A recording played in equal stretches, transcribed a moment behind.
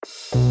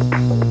Right,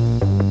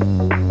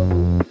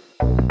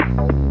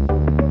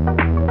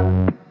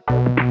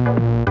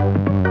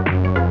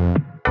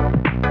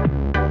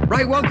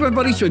 welcome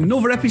everybody to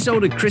another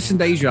episode of Chris and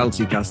Dave's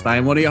Reality Cast. I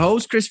am one of your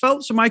hosts, Chris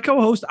Phelps, and my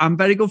co-host and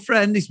very good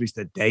friend is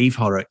Mr. Dave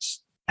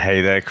Horrocks.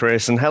 Hey there,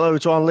 Chris, and hello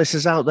to our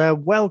listeners out there.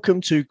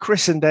 Welcome to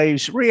Chris and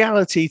Dave's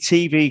Reality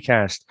TV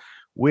Cast.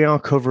 We are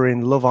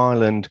covering Love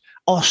Island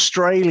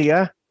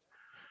Australia.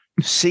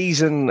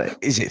 Season,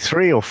 is it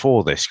 3 or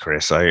 4 this,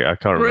 Chris? I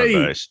can't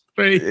remember.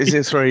 Three. Is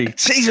it 3?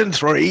 Season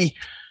 3,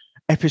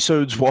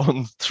 episodes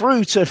 1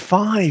 through to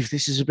 5.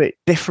 This is a bit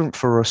different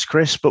for us,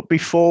 Chris, but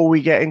before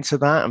we get into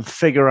that and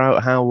figure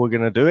out how we're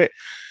going to do it,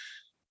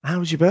 how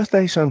was your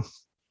birthday, son?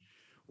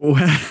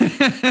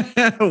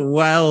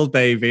 Well,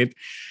 David,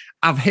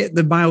 I've hit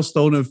the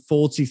milestone of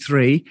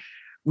 43.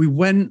 We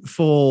went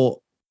for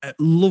a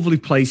lovely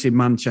place in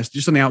Manchester,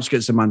 just on the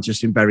outskirts of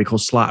Manchester in Bury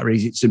called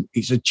Slattery's. It's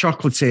a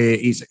chocolatier.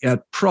 It's a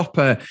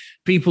proper,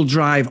 people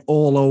drive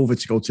all over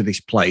to go to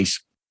this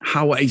place.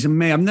 It's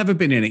amazing. I've never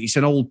been in it. It's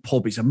an old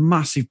pub. It's a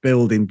massive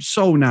building.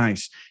 So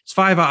nice. It's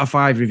 5 out of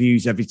 5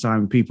 reviews every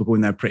time. People go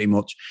in there pretty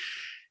much.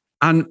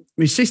 And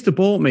my sister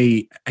bought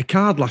me a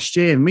card last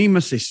year. Me and my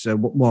sister,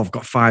 well, I've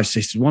got 5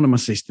 sisters. One of my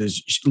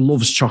sisters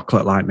loves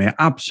chocolate like me,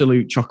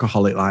 absolute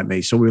chocoholic like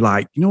me. So we were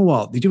like, you know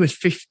what? They do a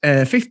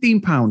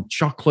 £15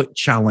 chocolate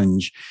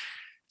challenge.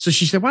 So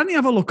she said, why don't you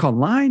have a look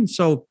online?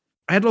 So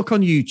I had a look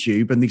on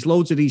YouTube and there's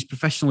loads of these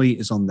professional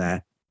eaters on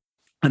there.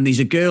 And there's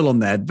a girl on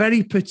there,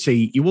 very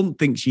petite. You wouldn't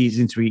think she's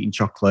into eating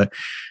chocolate.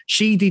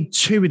 She did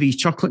 2 of these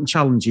chocolate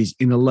challenges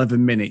in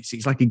 11 minutes.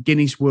 It's like a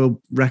Guinness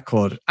World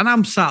Record. And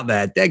I'm sat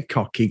there dead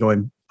cocky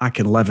going, I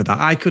can lever that.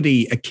 I could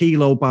eat a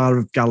kilo bar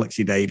of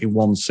Galaxy Dave in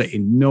one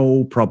sitting,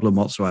 no problem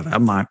whatsoever.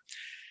 I'm like,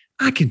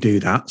 I can do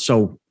that.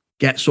 So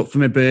gets up for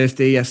my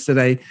birthday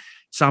yesterday.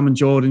 Sam and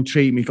Jordan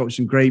treat me, got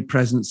some great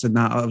presents and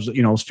that. I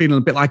was feeling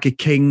a bit like a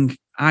king.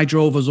 I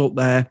drove us up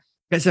there.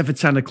 Gets there for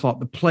 10 o'clock.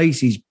 The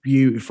place is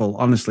beautiful,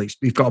 honestly.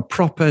 We've got a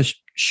proper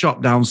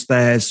shop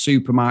downstairs,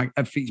 supermarket,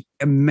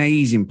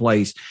 amazing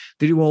place.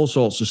 They do all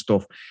sorts of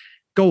stuff.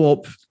 Go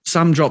up,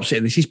 Sam drops it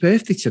in. It's his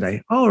birthday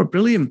today. Oh,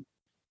 brilliant.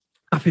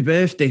 Happy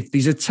birthday.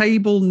 There's a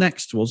table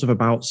next to us of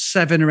about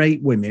 7 or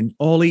 8 women,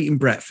 all eating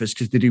breakfast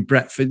because they do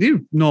breakfast. They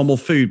do normal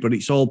food, but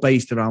it's all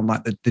based around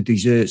like the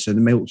desserts and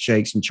the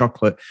milkshakes and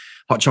chocolate,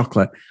 hot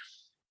chocolate.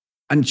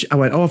 And I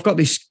went, I've got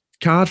this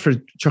card for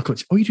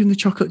chocolate. Oh, you're doing the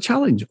chocolate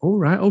challenge? All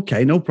right.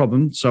 Okay, no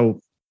problem.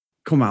 So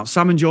come out.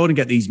 Sam and Jordan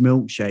get these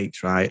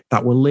milkshakes, right?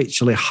 That were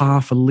literally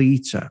half a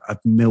litre of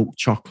milk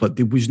chocolate.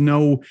 There was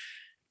no,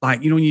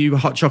 like, when you do a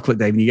hot chocolate,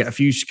 Dave, and you get a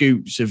few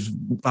scoops of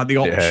like the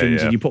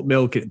options and you put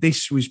milk in it.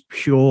 This was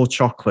pure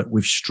chocolate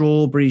with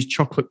strawberries,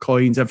 chocolate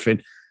coins,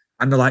 everything.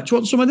 And they're like, do you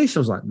want some of this?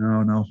 I was like, no,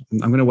 I'm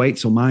going to wait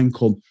till mine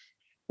come.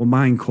 Well,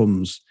 mine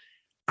comes.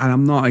 And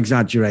I'm not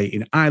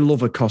exaggerating. I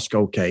love a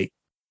Costco cake.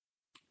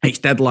 It's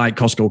dead like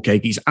Costco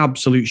cake. It's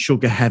absolute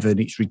sugar heaven.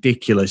 It's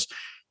ridiculous.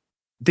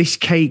 This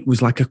cake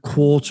was like a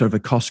quarter of a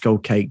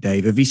Costco cake,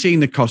 Dave. Have you seen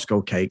the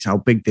Costco cakes, how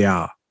big they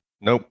are?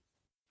 Nope.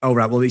 Oh,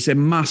 right. Well, it's a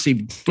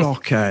massive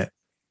blocker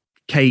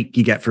cake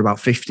you get for about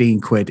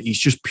 15 quid. It's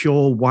just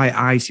pure white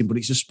icing, but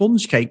it's a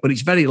sponge cake, but it's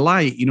very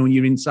light. When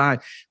you're inside,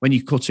 when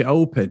you cut it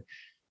open,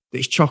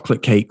 this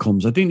chocolate cake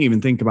comes. I didn't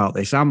even think about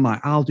this. I'm like,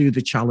 I'll do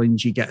the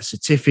challenge. You get a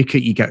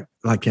certificate. You get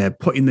like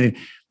put in the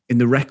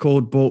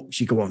record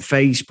books, you go on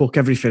Facebook,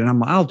 everything. And I'm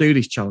like, I'll do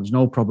this challenge,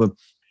 no problem.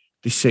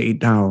 They sit it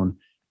down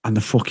and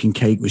the fucking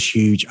cake was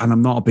huge. And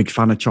I'm not a big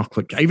fan of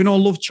chocolate. Even though I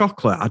love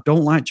chocolate, I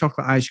don't like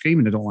chocolate ice cream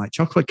and I don't like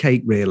chocolate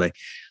cake, really.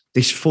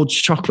 This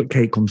fudge chocolate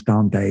cake comes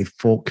down, Dave.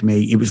 Fuck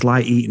me. It was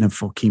like eating a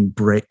fucking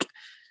brick.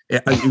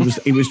 It was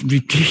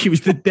ridiculous. It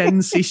was the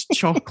densest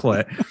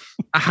chocolate.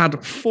 I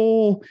had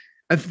 4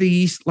 of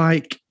these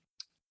like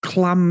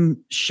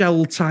clam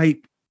shell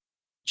type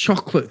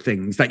chocolate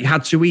things that you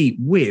had to eat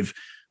with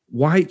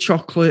white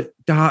chocolate,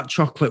 dark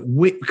chocolate,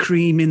 whipped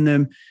cream in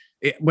them.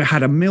 We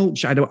had a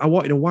milkshake. I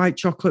wanted a white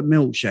chocolate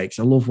milkshake.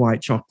 I love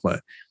white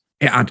chocolate.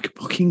 It had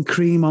fucking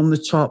cream on the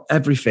top,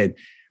 everything.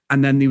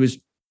 And then it was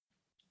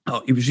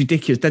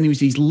ridiculous. Then there was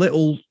these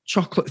little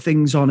chocolate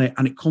things on it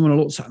and it come and I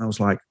looked at it and I was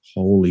like,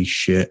 holy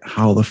shit,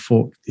 how the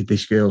fuck did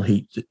this girl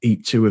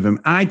eat 2 of them?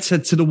 I'd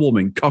said to the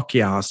woman,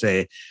 cocky ass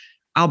here,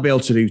 I'll be able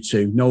to do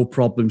 2, no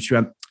problem. She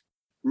went,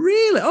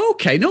 really?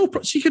 Okay, no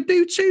problem. So you could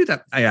do 2 then?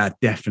 Yeah,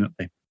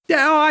 definitely.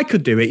 Yeah, I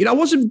could do it. I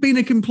wasn't being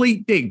a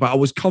complete dick, but I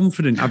was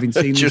confident having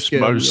seen just this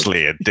girl.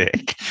 mostly a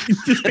dick.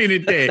 Just being a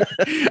dick.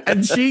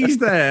 And she's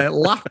there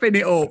lapping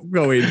it up,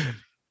 going,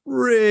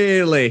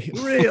 really?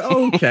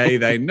 Okay,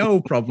 then,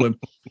 no problem.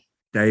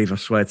 Dave, I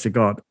swear to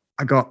God,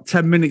 I got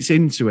 10 minutes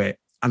into it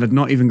and I'd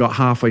not even got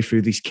halfway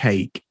through this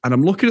cake. And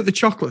I'm looking at the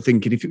chocolate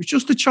thinking, if it was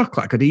just the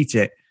chocolate, I could eat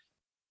it.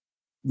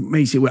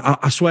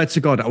 I swear to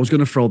God, I was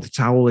going to throw the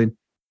towel in.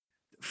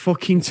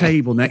 Fucking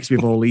table next to me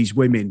with all these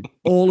women.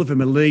 All of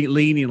them are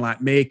leaning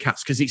like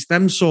meerkats because it's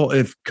them sort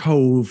of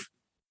cove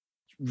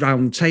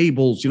round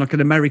tables, like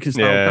an American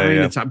style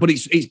diner type. But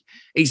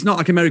it's not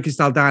like American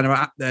style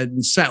diner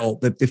set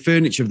up. The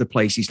furniture of the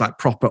place is like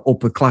proper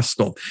upper class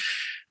stuff.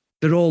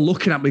 they're all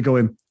looking at me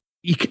going,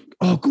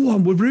 oh, go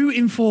on, we're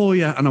rooting for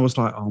you. And I was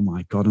like, oh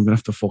my God, I'm going to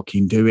have to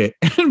fucking do it.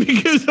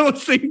 Because I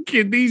was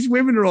thinking, these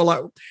women are all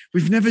like,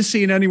 we've never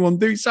seen anyone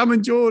do it. Sam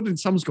and Jordan.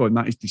 Sam's going,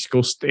 that is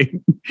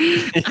disgusting.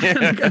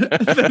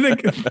 then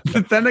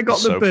I got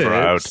the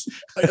birds.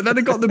 Then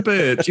I got the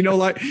birds,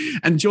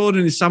 and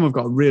Jordan and Sam have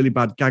got really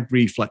bad gag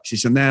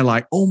reflexes. And they're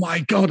like, oh my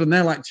God. And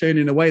they're like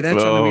turning away. They're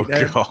trying to eat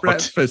their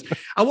breakfast.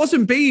 I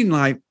wasn't being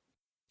like,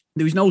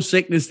 there was no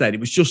sickness then. It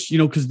was just,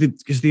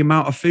 because the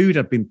amount of food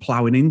had been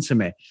ploughing into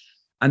me.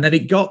 And then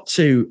it got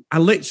to, I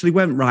literally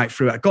went right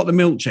through it. I got the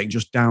milkshake,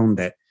 just downed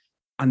it.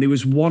 And there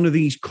was one of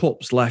these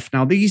cups left.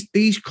 Now,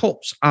 these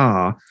cups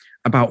are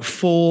about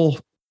 4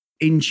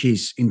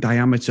 inches in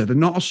diameter. They're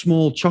not a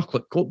small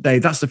chocolate cup,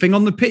 Dave. That's the thing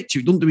on the picture.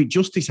 It doesn't do it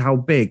justice how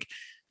big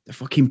the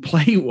fucking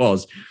plate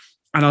was.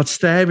 And I was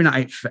staring at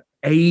it for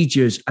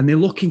ages. And they're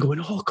looking,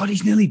 going, oh, God,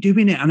 he's nearly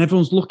doing it. And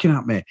everyone's looking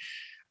at me.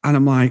 And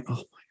I'm like, oh,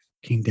 my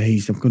fucking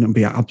days. I'm going to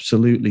be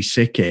absolutely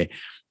sick here.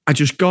 I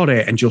just got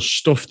it and just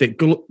stuffed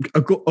it,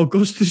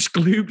 Augustus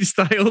Gloop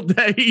style,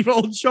 Dave,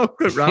 all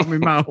chocolate around my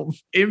mouth,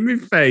 in my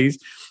face.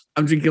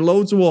 I'm drinking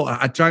loads of water.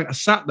 I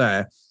sat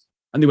there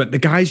and they went, the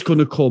guy's going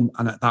to come.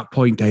 And at that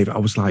point, Dave, I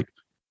was like,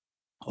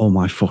 oh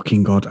my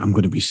fucking God, I'm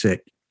going to be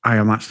sick. I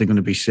am actually going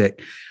to be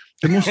sick.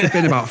 There must have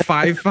been about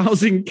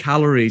 5,000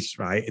 calories,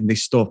 right, in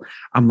this stuff.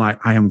 I'm like,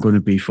 I am going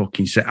to be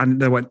fucking sick.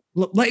 And they went,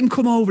 look, let him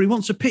come over. He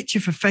wants a picture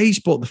for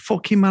Facebook. The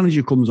fucking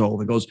manager comes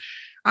over and goes,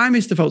 hi,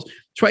 Mr. Phelps.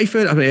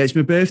 23rd, I mean, it's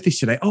my birthday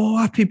today. Oh,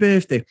 happy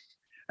birthday.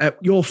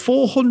 You're the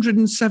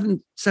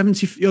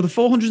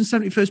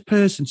 471st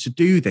person to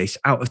do this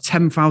out of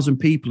 10,000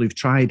 people who've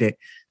tried it.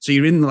 So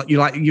you're in the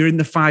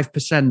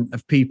 5%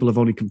 of people have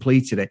only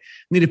completed it.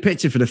 Need a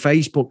picture for the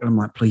Facebook, and I'm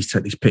like, please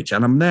take this picture.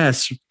 And I'm there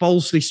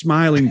falsely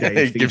smiling,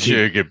 Dave. It gives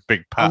you a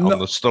big pat on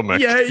the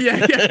stomach.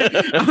 Yeah.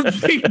 I'm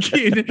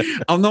thinking,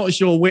 I'm not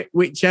sure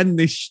which end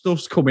this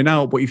stuff's coming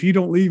out, but if you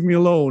don't leave me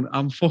alone,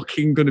 I'm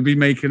fucking going to be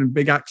making a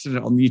big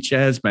accident on your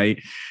chairs,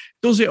 mate.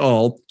 Does it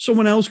all.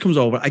 Someone else comes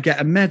over. I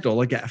get a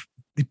medal.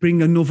 They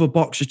bring another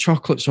box of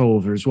chocolates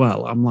over as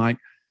well. I'm like,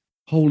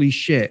 holy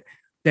shit.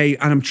 And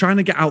I'm trying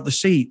to get out the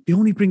seat. They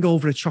only bring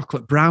over a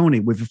chocolate brownie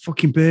with a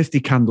fucking birthday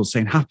candle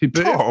saying happy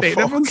birthday. And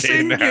everyone's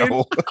singing.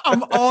 Hell.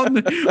 I'm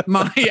on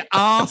my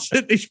arse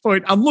at this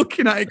point. I'm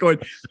looking at it going,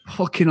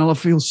 fucking hell, I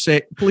feel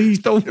sick. Please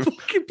don't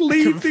fucking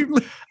leave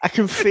me. I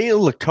can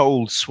feel the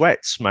cold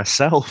sweats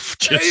myself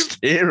just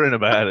hearing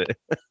about it.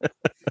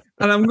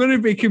 And I'm going to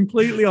be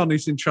completely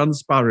honest and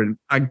transparent.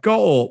 I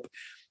got up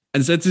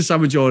and said to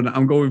Sam and Jordan,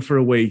 I'm going for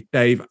a wee.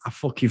 Dave, I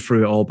fucking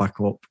threw it all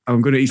back up.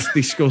 It's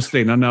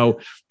disgusting. I know.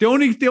 The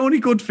only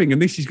good thing, and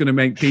this is going to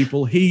make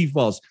people heave,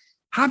 was,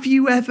 have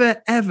you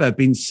ever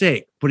been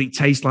sick, but it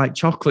tastes like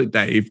chocolate,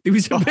 Dave? There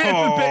was a bit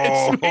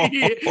of a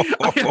bittersweet.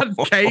 I had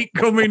cake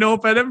coming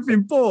up and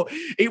everything, but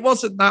it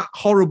wasn't that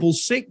horrible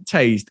sick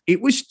taste.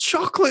 It was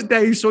chocolate,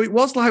 Dave. So it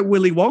was like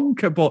Willy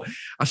Wonka, but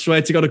I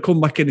swear to God, I come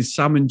back in and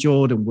Sam and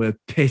Jordan were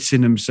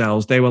pissing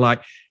themselves. They were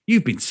like,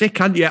 you've been sick,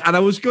 haven't you? And I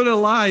was going to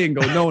lie and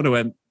go, no. And I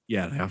went,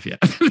 yeah, I have, yeah.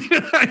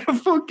 I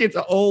fucking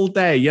all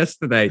day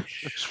yesterday.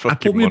 It's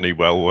fucking money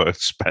well worth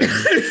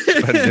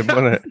spending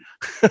money.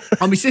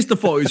 And my sister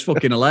thought it was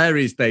fucking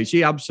hilarious, Dave.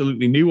 She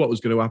absolutely knew what was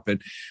going to happen.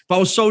 But I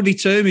was so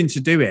determined to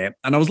do it.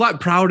 And I was like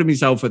proud of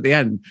myself at the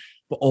end.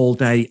 But all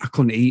day, I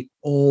couldn't eat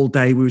all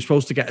day. We were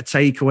supposed to get a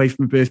takeaway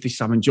for my birthday.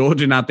 Sam and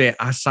Jordan had it.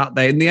 I sat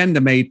there. In the end,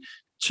 I made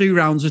 2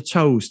 rounds of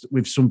toast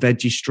with some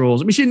veggie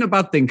straws. I mean, it's not a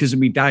bad thing because of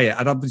my diet.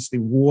 I'd obviously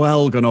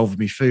well gone over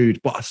my food,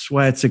 but I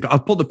swear to God,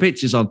 I've put the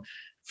pictures on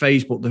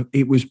Facebook.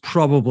 It was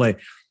probably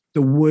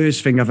the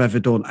worst thing I've ever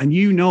done. And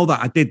you know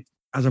that I did,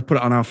 as I put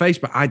it on our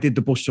Facebook, I did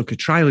the Bush Tucker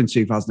trial in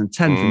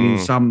 2010 for me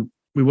and Sam.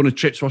 We won a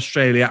trip to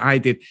Australia.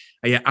 I ate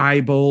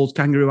eyeballs,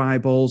 kangaroo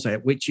eyeballs, I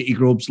ate Wichita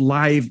grubs,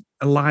 live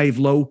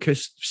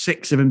locust,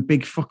 6 of them,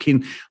 big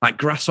fucking like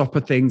grasshopper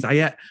things. I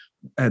ate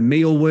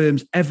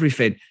mealworms,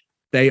 everything.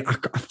 I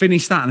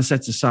finished that and I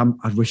said to Sam,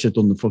 I wish I'd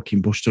done the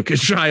fucking Bush Tucker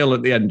trial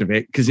at the end of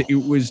it because it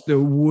was the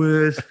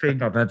worst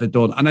thing I've ever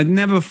done. And I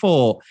never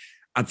thought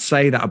I'd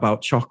say that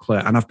about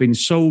chocolate. And I've been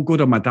so good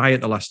on my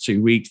diet the last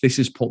 2 weeks. This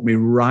has put me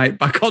right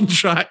back on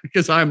track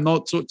because I'm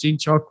not touching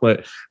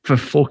chocolate for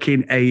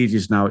fucking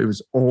ages now. It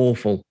was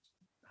awful.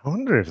 I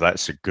wonder if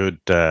that's a good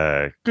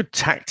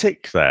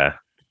tactic there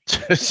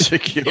to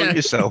secure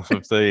yourself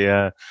of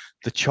the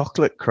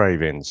chocolate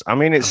cravings. I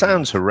mean, it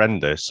sounds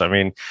horrendous. I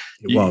mean,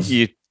 it was.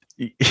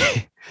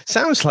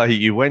 Sounds like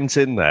you went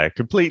in there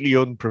completely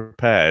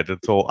unprepared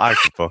and thought, I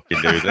can fucking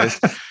do this.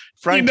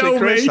 Frankly,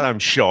 Chris, I'm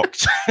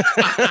shocked.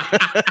 Well,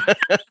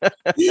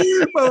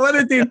 when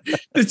I did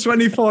the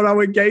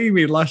 24-hour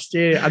gaming last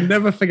year, I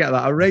never forget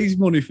that. I raised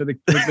money for the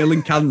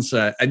Macmillan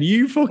Cancer, and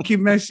you fucking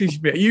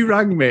messaged me, you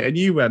rang me, and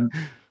you went,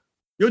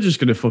 you're just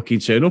going to fucking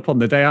turn up on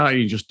the day, aren't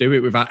you? Just do it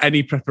without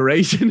any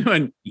preparation. I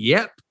went,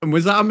 yep. And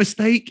was that a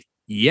mistake?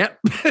 Yep.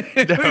 No,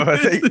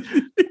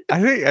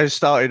 I think I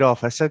started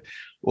off, I said,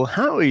 well,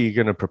 how are you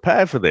going to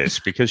prepare for this?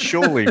 Because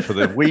surely for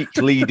the week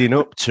leading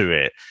up to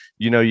it,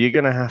 you're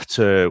going to have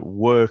to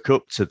work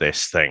up to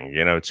this thing,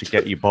 to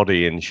get your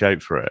body in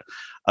shape for it.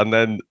 And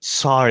then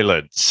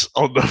silence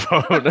on the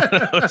phone. And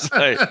I was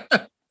like,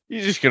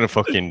 you're just going to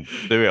fucking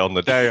do it on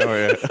the day,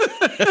 are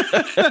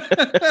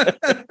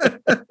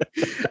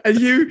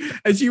you?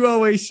 As you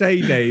always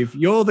say, Dave,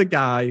 you're the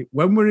guy,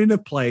 when we're in a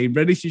plane,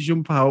 ready to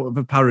jump out of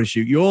a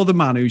parachute, you're the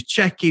man who's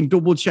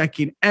double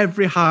checking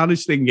every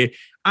harness thingy.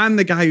 I'm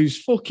the guy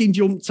who's fucking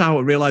jumped out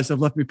and realised I've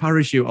left my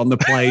parachute on the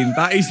plane.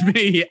 That is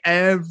me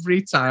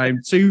every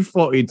time.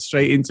 2-footed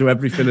straight into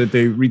everything I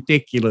do.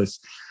 Ridiculous.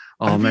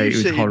 Oh, mate,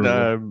 it was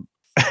horrible.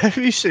 Have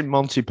you seen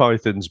Monty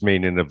Python's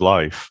Meaning of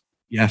Life?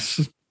 Yes.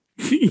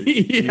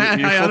 You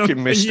fucking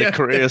Mr.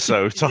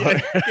 Creosote.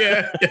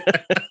 Yeah.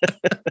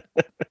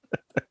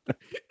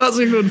 That's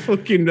a good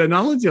fucking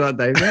analogy, that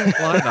Dave. Yeah,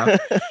 like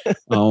that.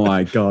 Oh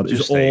my God,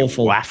 it's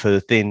awful. Wafer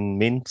thin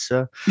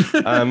mincer.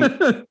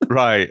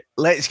 Right,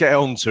 let's get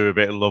on to a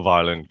bit of Love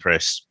Island,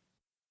 Chris.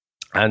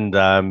 And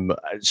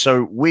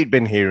so we'd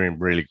been hearing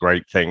really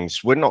great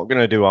things. We're not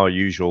going to do our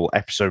usual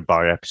episode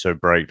by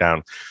episode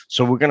breakdown.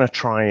 So we're going to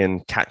try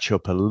and catch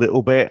up a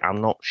little bit.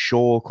 I'm not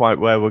sure quite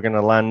where we're going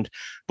to land,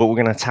 but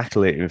we're going to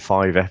tackle it in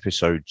 5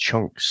 episode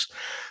chunks.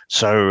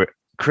 So,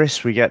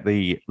 Chris, we get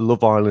the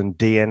Love Island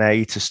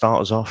DNA to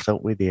start us off,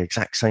 don't we? The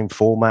exact same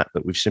format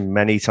that we've seen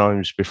many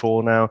times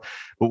before now.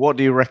 But what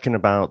do you reckon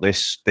about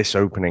this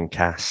opening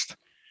cast?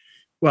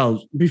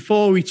 Well,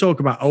 before we talk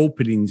about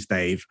openings,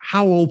 Dave,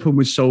 how open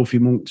was Sophie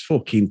Monk's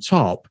fucking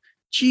top?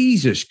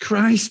 Jesus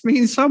Christ, me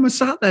and Sam were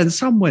sat there and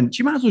Sam went,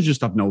 you might as well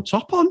just have no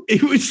top on.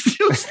 It was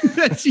just,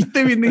 she's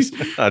doing this.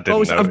 I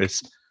didn't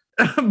notice.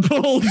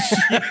 Bullshit.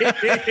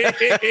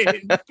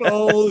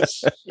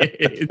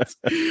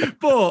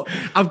 But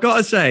I've got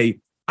to say,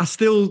 I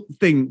still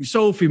think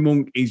Sophie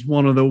Monk is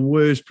one of the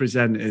worst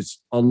presenters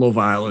on Love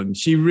Island.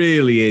 She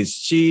really is.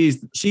 She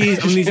is.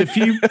 I mean, there's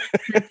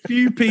a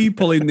few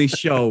people in this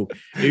show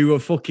who are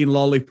fucking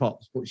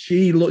lollipops, but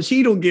she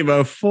don't give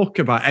a fuck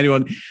about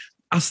anyone.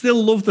 I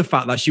still love the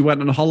fact that she went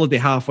on holiday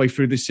halfway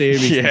through the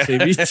series in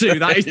series 2.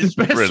 That is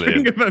the best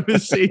thing I've ever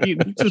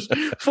seen. Just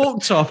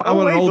fucked off. I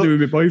want to hold it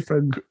with my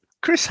boyfriend.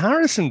 Chris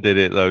Harrison did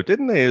it though,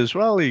 didn't he? As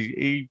well,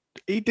 he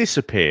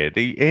disappeared.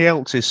 He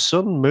helped his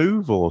son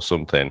move or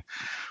something.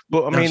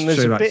 But I mean,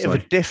 there's a bit of a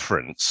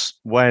difference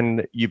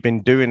when you've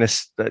been doing a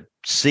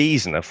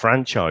season, a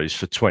franchise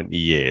for 20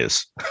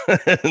 years,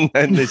 and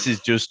then this is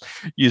just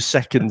your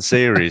second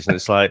series, and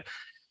it's like,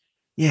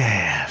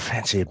 yeah,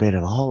 fancy a bit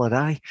of a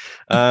holiday.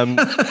 By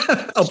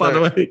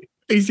the way,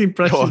 these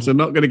impressions are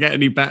not going to get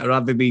any better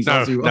other than these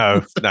Aussie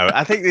ones. No.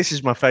 I think this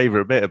is my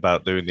favourite bit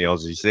about doing the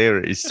Aussie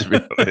series, to be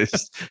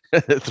honest,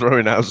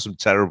 throwing out some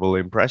terrible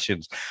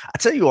impressions. I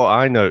tell you what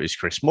I noticed,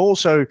 Chris, more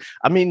so,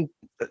 I mean,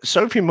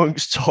 Sophie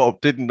Monk's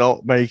top did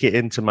not make it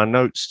into my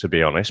notes, to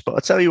be honest, but I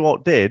tell you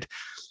what did,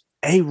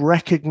 a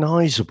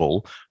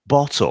recognisable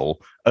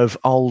bottle of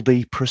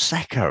Aldi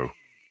Prosecco.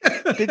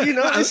 Did you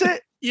notice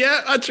it?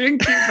 Yeah, I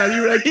drink it very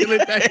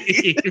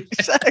regularly.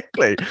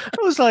 Exactly.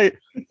 I was like,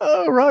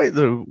 oh, right,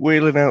 they're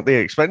wheeling out the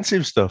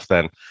expensive stuff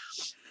then.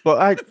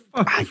 But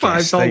I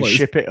guess they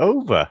ship it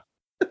over.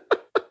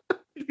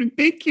 It's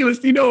ridiculous.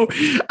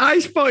 I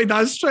spotted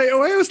that straight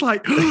away. I was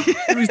like,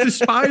 it was the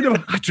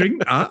spider. I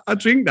drink that.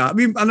 I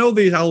mean, I know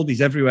there's Aldi's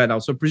everywhere now,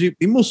 so I presume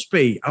it must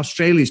be.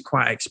 Australia's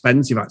quite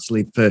expensive,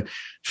 actually, for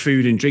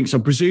food and drinks. So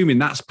I'm presuming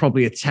that's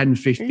probably a $10,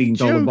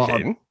 $15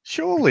 bottle.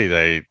 Surely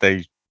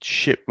they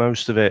ship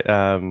most of it,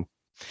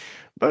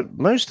 but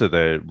most of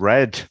the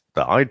red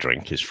that I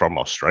drink is from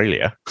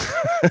Australia.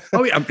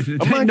 Oh yeah,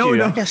 no.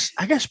 I guess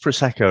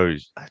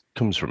Prosecco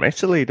comes from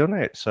Italy, doesn't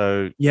it?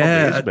 So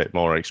yeah, it's a bit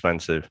more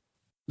expensive.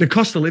 The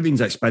cost of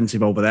living's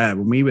expensive over there.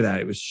 When we were there,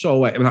 it was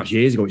so. I mean, that was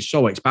years ago. It's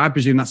so expensive. I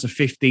presume that's a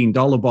 $15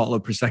 bottle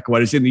of Prosecco,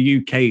 whereas in the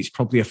UK, it's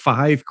probably a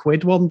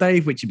 £5 one,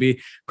 Dave, which would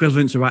be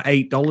equivalent to about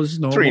 $8.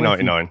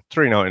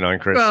 $3.99,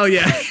 Chris. Well,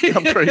 yeah,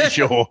 I'm pretty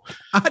sure.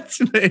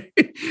 Actually,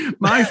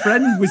 my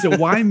friend was a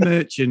wine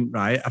merchant,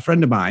 right? A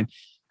friend of mine,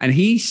 and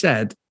he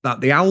said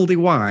that the Aldi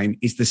wine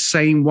is the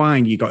same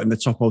wine you got in the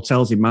top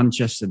hotels in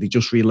Manchester. They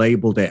just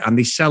relabeled it, and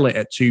they sell it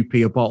at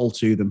 2p a bottle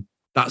to them.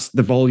 That's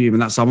the volume,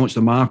 and that's how much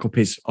the markup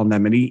is on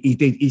them. And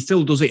he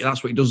still does it.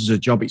 That's what he does as a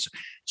job. It's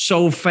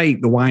so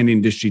fake, the wine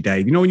industry,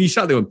 Dave. When you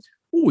sat there,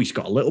 oh, he's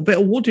got a little bit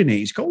of wood in it.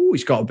 He's got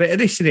a bit of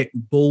this in it.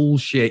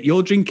 Bullshit.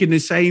 You're drinking the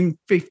same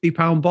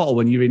 £50 bottle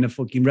when you're in a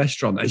fucking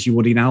restaurant as you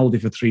would in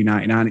Aldi for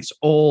 $3.99. It's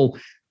all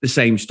the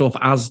same stuff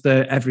as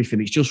the everything.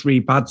 It's just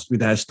rebadged with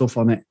their stuff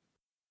on it.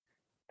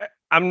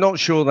 I'm not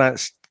sure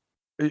that's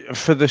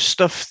for the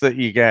stuff that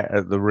you get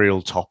at the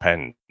real top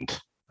end.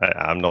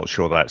 I'm not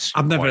sure that's.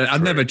 I've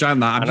never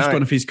drank that. I'm just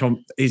going off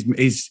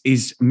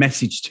his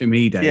message to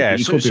me, Dave. Yeah,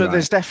 so right.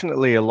 There's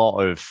definitely a lot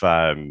of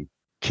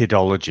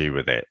kidology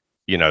with it.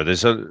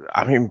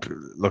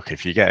 Look,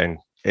 if you're getting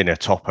in a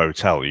top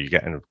hotel, you're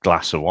getting a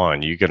glass of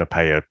wine, you're going to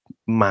pay a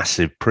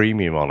massive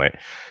premium on it.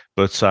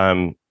 But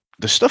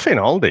the stuff in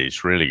Aldi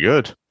is really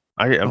good.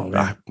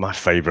 My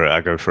favorite,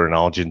 I go for an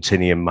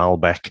Argentinian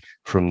Malbec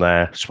from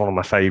there. It's one of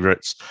my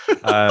favorites.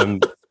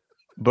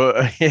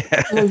 But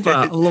yeah, Love that.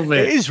 I love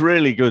it. It is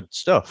really good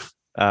stuff.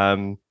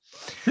 But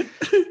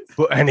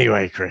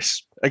anyway,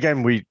 Chris,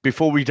 again,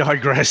 before we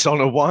digress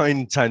on a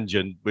wine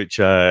tangent, which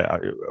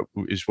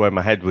is where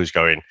my head was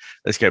going,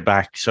 let's get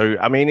back. So,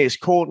 I mean, it's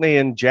Courtney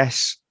and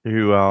Jess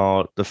who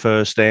are the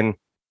first in.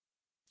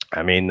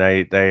 I mean,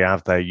 they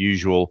have their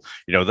usual,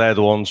 they're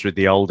the ones with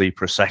the oldie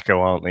Prosecco,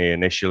 aren't they,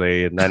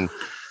 initially? And then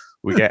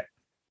we get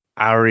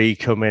Ari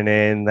coming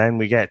in, then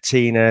we get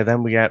Tina,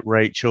 then we get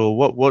Rachel.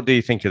 What do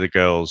you think of the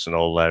girls and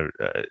all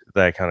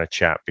their kind of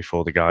chat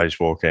before the guys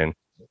walk in?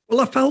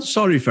 Well, I felt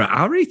sorry for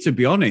Ari, to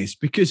be honest,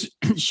 because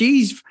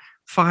she's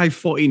 5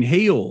 foot in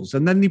heels,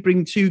 and then they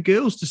bring two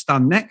girls to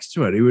stand next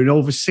to her who are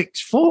over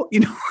 6 foot.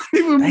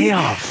 They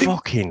are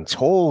fucking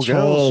tall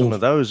girls. Some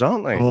of those,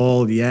 aren't they?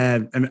 Oh yeah,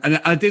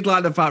 and I did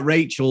like the fact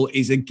Rachel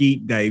is a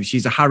geek, Dave.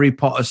 She's a Harry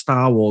Potter,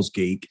 Star Wars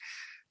geek.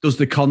 Does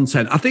the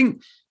content. I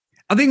think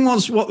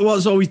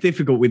what's always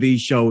difficult with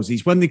these shows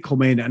is when they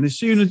come in, and as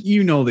soon as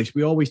this,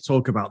 we always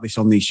talk about this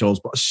on these shows,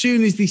 but as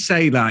soon as they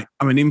say like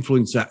I'm an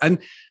influencer, and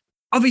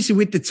obviously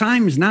with the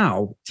times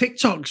now,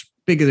 TikTok's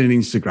bigger than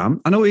Instagram.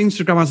 I know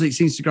Instagram has its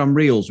Instagram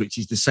Reels, which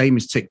is the same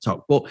as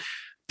TikTok, but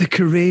the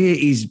career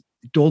is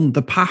done.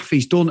 The path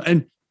is done.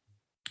 And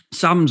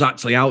Sam's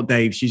actually out,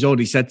 Dave. She's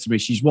already said to me,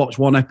 she's watched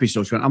one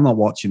episode. She went, I'm not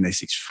watching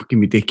this. It's fucking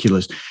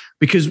ridiculous.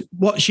 Because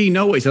what she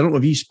noticed, I don't know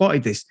if you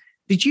spotted this,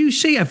 did you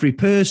see every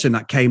person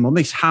that came on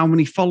this, how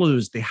many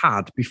followers they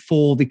had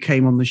before they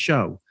came on the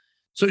show?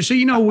 So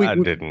I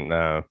didn't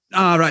know.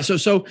 All right.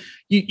 So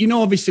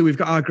obviously we've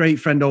got our great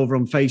friend over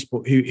on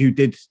Facebook who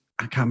did,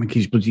 I can't remember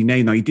his bloody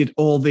name now. He did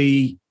all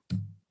the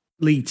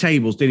league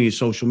tables, didn't he, his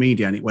social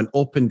media, and it went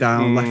up and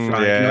down, left,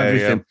 right,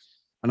 everything.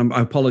 Yeah. And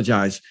I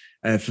apologise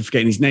for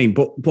forgetting his name,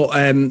 but what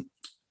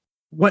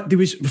there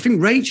was, I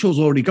think Rachel's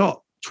already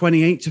got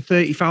 28 to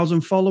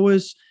 30,000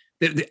 followers.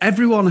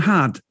 Everyone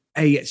had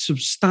a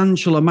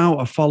substantial amount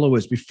of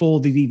followers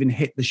before they'd even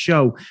hit the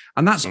show,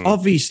 and that's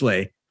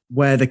obviously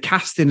where the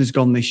casting has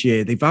gone this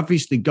year. They've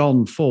obviously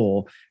gone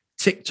for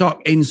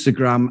TikTok,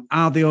 Instagram.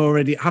 Have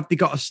they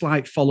got a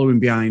slight following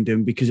behind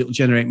them because it'll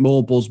generate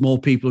more buzz, more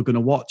people are going to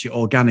watch it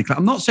organically.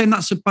 I'm not saying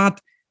that's a bad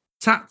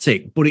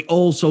tactic, but it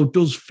also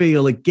does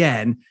feel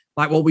again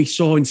like what we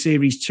saw in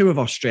series 2 of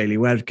Australia,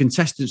 where the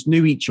contestants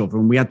knew each other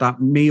and we had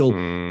that meal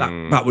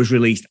that was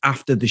released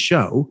after the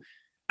show.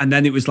 And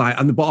then it was like,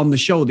 but on the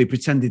show, they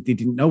pretended they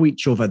didn't know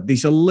each other.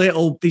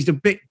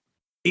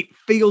 It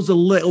feels a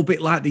little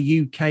bit like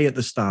the UK at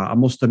the start. I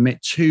must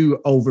admit, too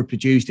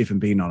overproduced, if I'm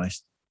being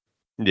honest.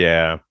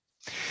 Yeah.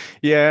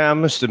 I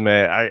must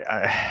admit,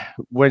 I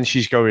when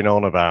she's going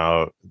on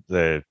about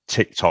the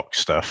TikTok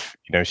stuff,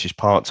 she's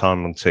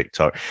part-time on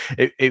TikTok.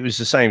 It was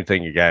the same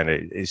thing again.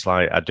 It's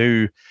like, I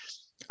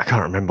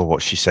can't remember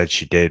what she said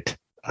she did,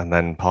 and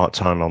then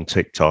part-time on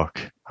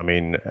TikTok. I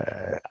mean,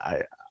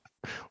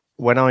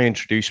 when I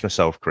introduce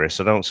myself, Chris,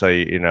 I don't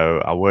say,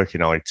 I work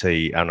in IT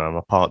and I'm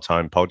a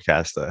part-time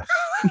podcaster.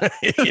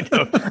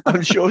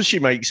 I'm sure she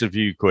makes a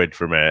few quid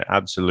from it.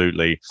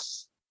 Absolutely.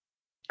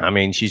 I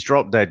mean, she's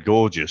drop dead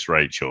gorgeous,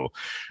 Rachel.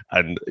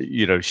 And,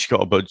 she's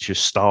got a bunch of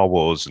Star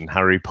Wars and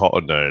Harry Potter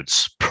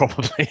nerds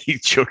probably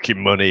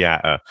chucking money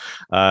at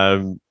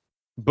her.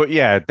 But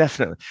yeah,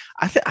 definitely.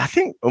 I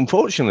think,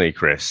 unfortunately,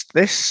 Chris,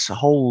 this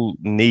whole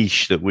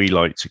niche that we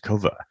like to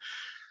cover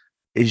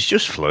is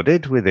just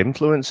flooded with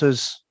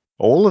influencers.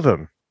 All of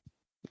them.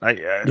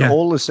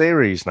 All the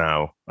series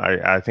now.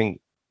 I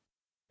think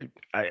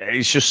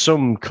it's just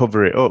some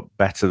cover it up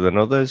better than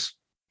others.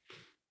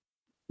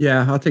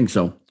 Yeah, I think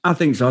so. I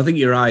think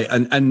you're right.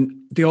 And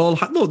they all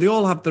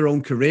have their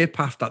own career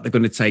path that they're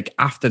going to take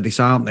after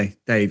this, aren't they,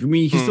 Dave? I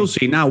mean, you can still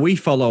see now, we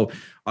follow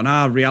on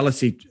our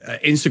reality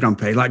Instagram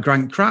page, like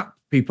Grant Crapp,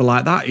 people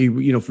like that,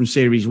 who, from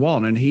series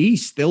 1, and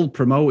he's still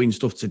promoting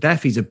stuff to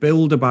death. He's a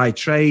builder by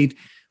trade,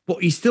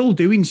 but he's still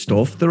doing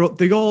stuff.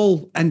 They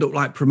all end up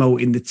like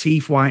promoting the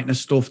teeth whitener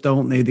stuff,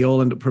 don't they? They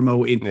all end up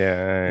promoting,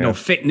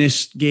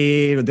 fitness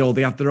gear.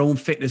 They have their own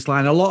fitness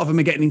line. A lot of them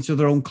are getting into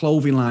their own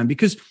clothing line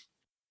because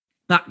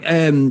that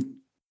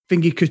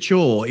Thingy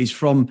Couture is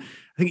from,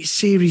 I think it's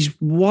series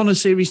 1 or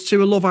series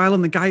 2 of Love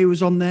Island. The guy who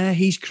was on there,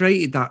 he's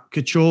created that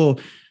couture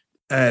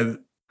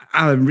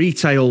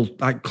retail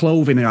like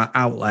clothing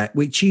outlet,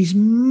 which is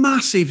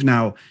massive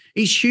now.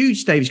 It's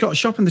huge, Dave. He's got a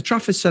shop in the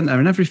Trafford Centre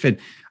and everything,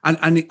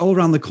 and all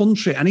around the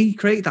country. And he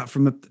created that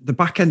from the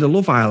back end of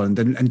Love Island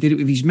and did it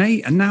with his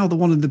mate. And now they're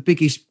one of the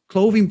biggest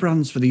clothing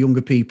brands for the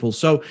younger people.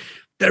 So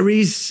there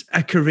is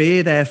a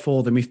career there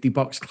for them if they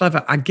box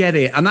clever. I get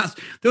it. And that's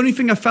the only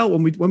thing I felt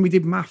when we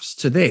did maths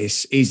to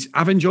this is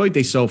I've enjoyed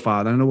this so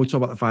far. And I know we'll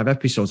talk about the 5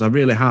 episodes. I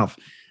really have.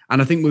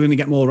 And I think we're going to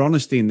get more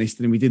honesty in this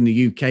than we did in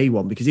the UK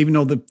one, because even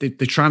though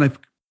they're trying to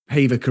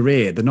pave a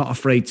career, they're not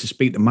afraid to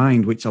speak the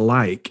mind, which I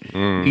like.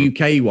 The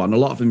UK one, a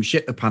lot of them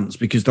shit the pants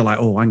because they're like,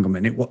 oh, hang on a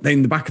minute. What?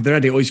 In the back of their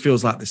head, it always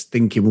feels like this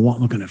thinking, well, what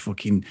am I going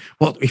to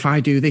what if I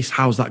do this?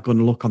 How's that going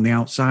to look on the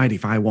outside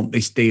if I want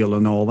this deal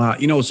and all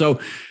that? So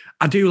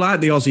I do like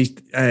the Aussies'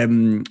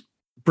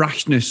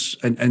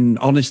 brashness and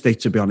honesty,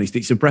 to be honest.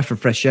 It's a breath of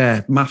fresh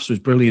air. Maths was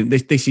brilliant.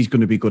 This is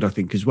going to be good, I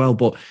think, as well.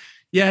 But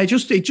Yeah, it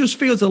just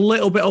feels a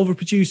little bit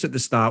overproduced at the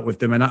start with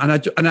them, and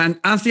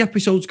as the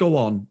episodes go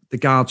on, the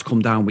guards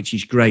come down, which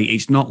is great.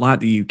 It's not like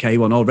the UK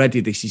one. Already,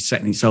 this is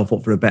setting itself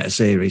up for a better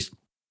series.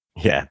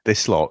 Yeah,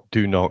 this lot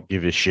do not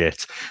give a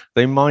shit.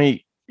 They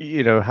might,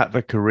 have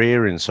a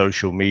career in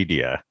social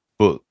media,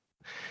 but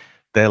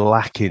they're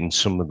lacking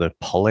some of the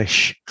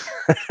polish.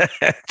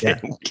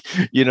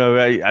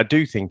 I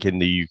do think in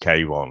the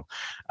UK one,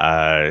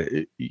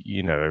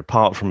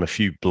 apart from a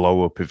few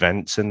blow up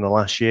events in the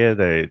last year,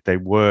 they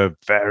were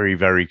very,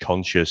 very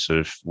conscious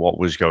of what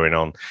was going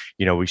on.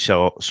 We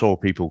saw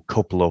people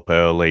couple up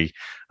early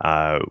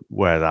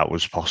where that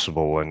was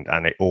possible,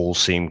 and it all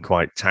seemed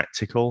quite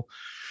tactical.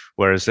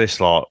 Whereas this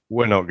lot,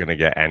 we're not going to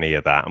get any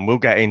of that. And we'll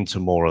get into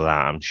more of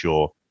that, I'm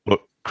sure. But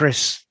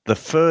Chris, the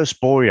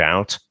first boy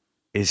out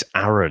is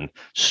Aaron,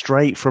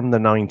 straight from the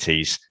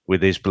 90s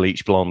with his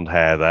bleach blonde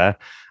hair there.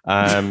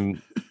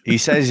 He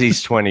says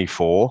he's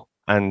 24.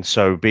 And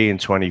so being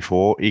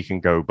 24, he can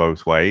go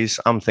both ways.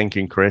 I'm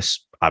thinking, Chris,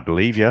 I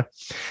believe you.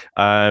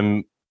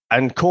 And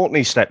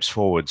Courtney steps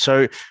forward.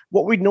 So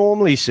what we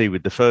normally see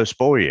with the first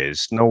boy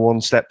is no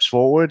one steps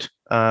forward.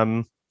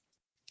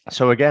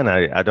 So again,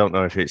 I don't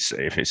know if it's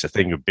a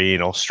thing of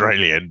being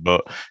Australian,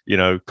 but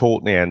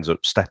Courtney ends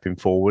up stepping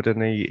forward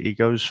and he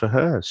goes for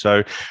her.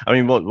 So I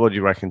mean, what do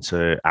you reckon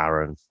to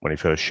Aaron when he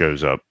first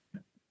shows up?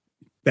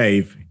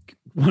 Dave,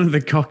 one of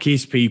the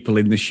cockiest people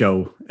in the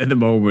show at the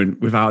moment,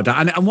 without a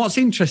doubt. And what's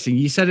interesting,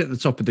 you said at the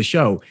top of the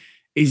show,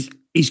 is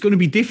it's going to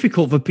be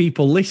difficult for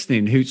people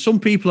listening who some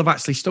people have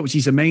actually stopped, which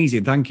is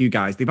amazing. Thank you,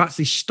 guys. They've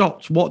actually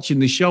stopped watching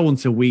the show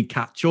until we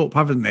catch up,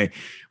 haven't they?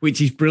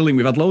 Which is brilliant.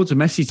 We've had loads of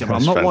messages.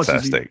 I'm not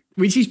watching,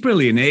 which is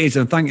brilliant. It is.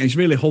 And it's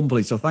really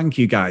humbling. So thank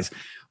you, guys.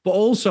 But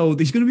also,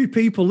 there's going to be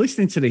people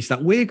listening to this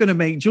that we're going to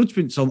make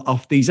judgments on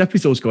off these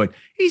episodes going,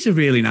 he's a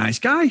really nice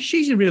guy.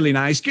 She's a really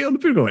nice girl.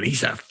 And people going,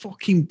 he's a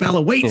fucking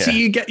Bella. Wait till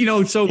you get,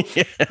 so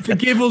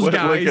forgive us,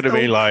 guys. We're going to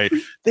be like,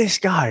 this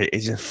guy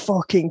is a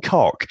fucking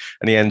cock.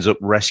 And he ends up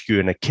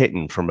rescuing a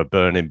kitten from a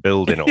burning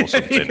building or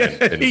something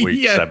in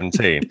week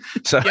 17.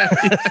 So.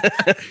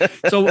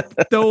 So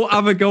don't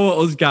have a go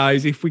at us,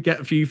 guys, if we get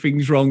a few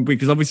things wrong,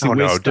 because obviously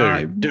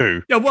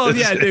do. Yeah, well,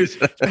 yeah, do.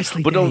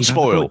 But don't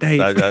spoil.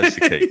 That's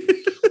the key.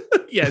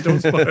 Yeah, don't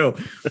spoil.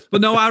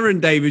 But no,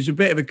 Aaron Dave is a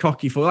bit of a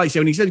cocky fool. Like I say,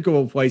 when he said go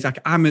both ways,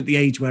 I'm at the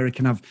age where I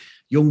can have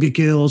younger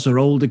girls or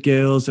older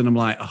girls, and I'm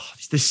like,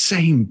 it's the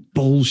same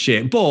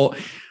bullshit. But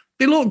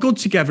they look good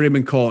together, him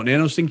and Courtney,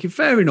 and I was thinking,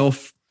 fair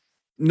enough,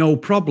 no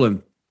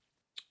problem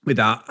with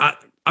that.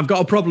 I've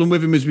got a problem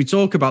with him as we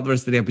talk about the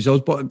rest of the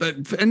episodes, but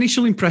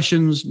initial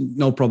impressions,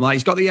 no problem. Like,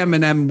 he's got the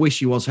Eminem wish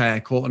he was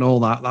haircut and all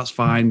that. That's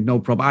fine, no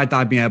problem. I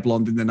dyed my hair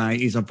blonde in the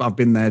 90s. I've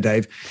been there,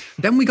 Dave.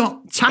 Then we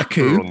got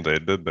Taku. Everyone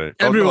did, didn't they?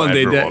 Everyone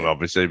did.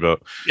 Obviously,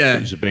 but yeah,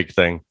 it was a big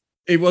thing.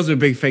 It was a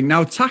big thing.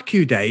 Now,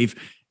 Taku, Dave,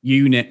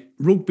 unit,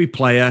 rugby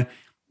player,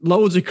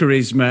 loads of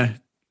charisma,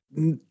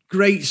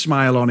 great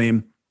smile on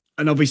him.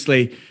 And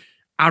obviously,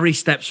 Harry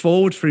steps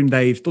forward for him,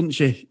 Dave, doesn't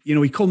she?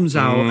 He comes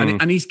out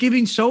and he's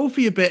giving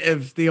Sophie a bit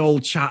of the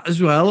old chat as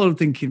well. I'm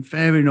thinking,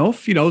 fair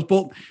enough,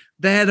 but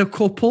they're the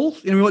couple.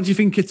 What do you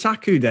think of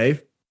Taku,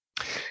 Dave?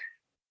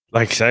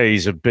 Like I say,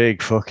 he's a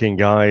big fucking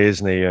guy,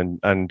 isn't he?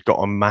 And got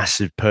a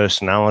massive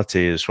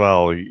personality as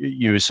well.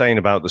 You were saying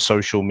about the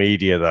social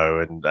media,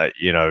 though, and that,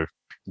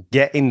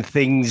 getting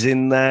things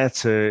in there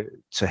to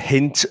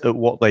hint at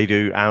what they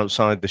do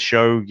outside the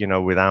show,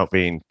 without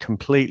being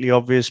completely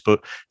obvious. But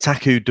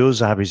Taku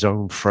does have his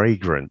own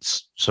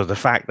fragrance. So the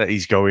fact that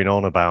he's going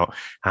on about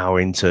how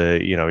into,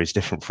 his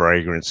different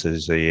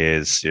fragrances he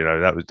is,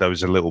 that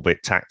was a little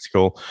bit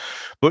tactical.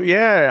 But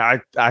yeah,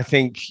 I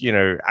think,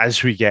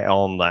 as we get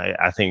on,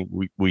 I think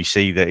we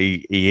see that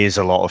he is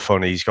a lot of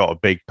fun. He's got a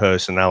big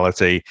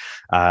personality.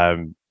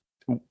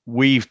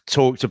 We've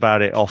talked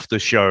about it off the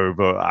show,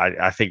 but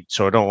I think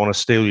so. I don't want to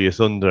steal your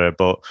thunder,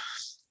 but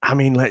I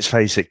mean, let's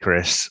face it,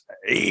 Chris.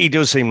 He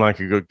does seem like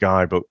a good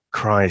guy, but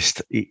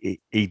Christ,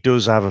 he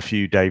does have a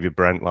few David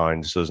Brent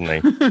lines, doesn't he?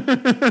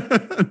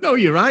 No,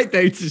 you're right,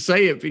 Dave, to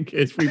say it,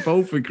 because we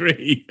both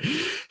agree.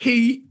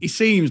 He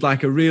seems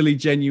like a really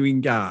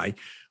genuine guy,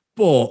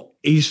 but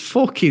his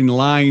fucking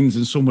lines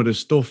and some of the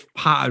stuff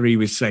Pattery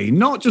was saying,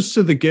 not just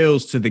to the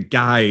girls, to the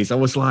guys, I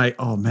was like,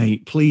 oh,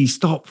 mate, please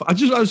stop. I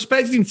was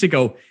expecting him to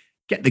go,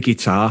 get the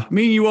guitar.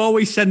 Me and you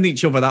always send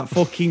each other that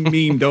fucking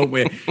meme, don't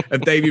we,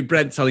 of David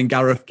Brent telling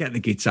Gareth, get the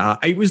guitar.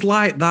 It was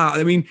like that.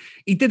 I mean,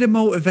 he did a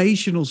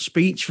motivational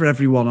speech for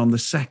everyone on the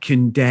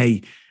second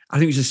day. I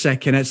think it was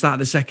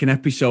the second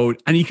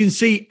episode. And you can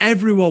see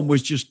everyone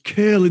was just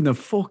curling their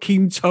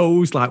fucking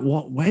toes. Like,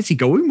 where's he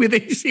going with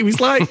this? He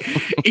was like,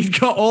 he's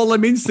got all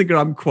them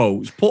Instagram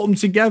quotes, put them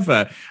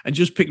together and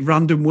just picked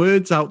random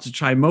words out to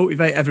try and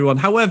motivate everyone.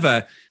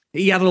 However,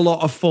 he had a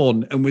lot of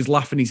fun and was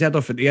laughing his head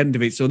off at the end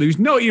of it. So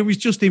it was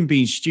just him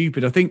being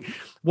stupid. I think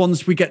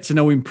once we get to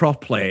know him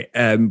properly.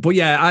 But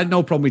yeah, I had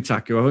no problem with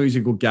Taku. I thought he's a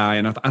good guy.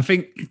 And I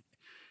think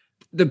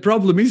the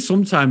problem is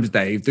sometimes,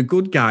 Dave, the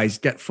good guys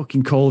get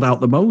fucking called out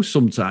the most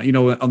sometimes,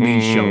 on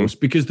these shows,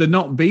 because they're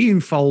not being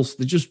false.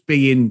 They're just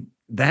being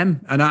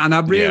them. And I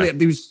really,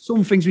 there was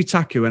some things with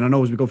Taku, and I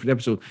know as we go through the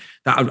episode,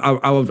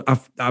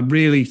 that I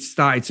really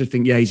started to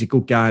think, yeah, he's a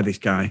good guy, this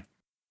guy.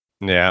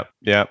 Yeah.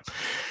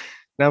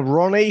 Now,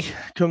 Ronnie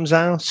comes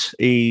out.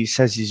 He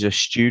says he's a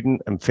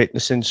student and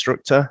fitness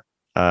instructor.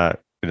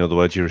 In other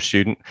words, you're a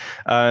student.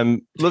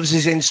 Loves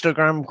his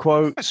Instagram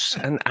quotes.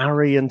 And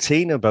Ari and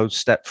Tina both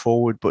step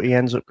forward, but he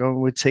ends up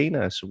going with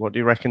Tina. So what do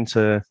you reckon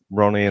to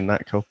Ronnie and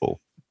that couple?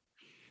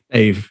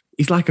 Dave,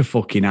 he's like a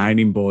fucking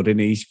ironing board, and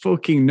he's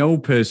fucking no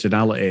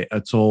personality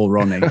at all,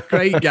 Ronnie.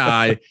 Great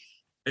guy.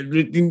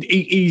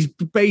 He's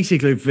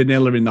basically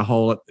vanilla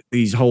in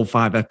these whole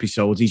 5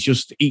 episodes. He's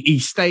just, he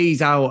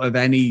stays out of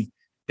any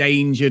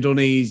danger, doesn't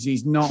he?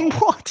 He's not...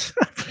 What?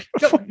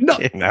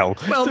 No.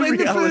 Well, maybe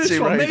the first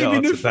one. Maybe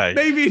the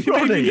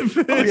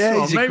first one.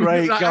 Yeah, he's a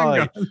great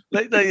guy.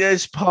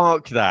 Let's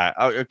park that.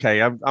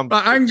 Okay,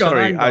 I'm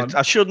sorry.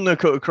 I shouldn't have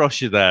cut across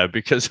you there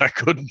because I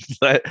couldn't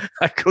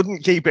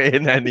keep it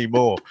in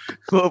anymore.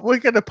 But we're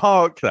going to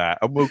park that,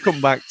 and we'll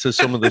come back to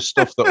some of the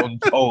stuff that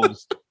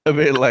unfolds a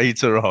bit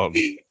later on.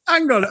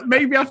 Hang on,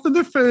 maybe after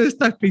the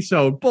first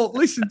episode. But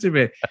listen to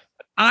me.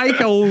 I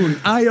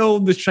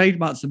own the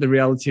trademarks of the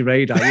Reality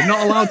Radar. You're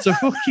not allowed to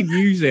fucking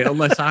use it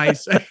unless I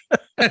say.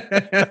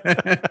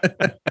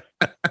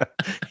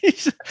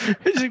 He's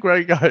a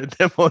great guy. And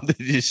then what did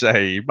you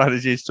say? He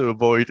manages to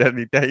avoid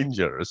any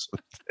danger or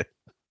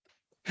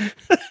something.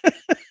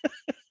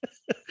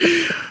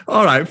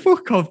 All right,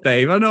 fuck off,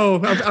 Dave. I know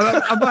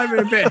I might be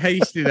a bit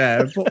hasty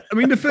there, but I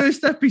mean, the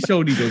first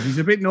episode he's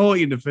a bit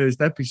naughty in the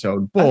first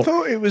episode. But I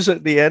thought it was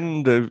at the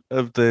end of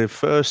the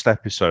first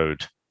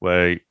episode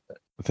where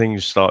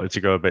things started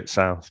to go a bit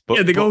south. But,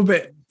 yeah, they go a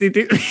bit. They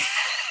do.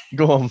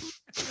 Go on.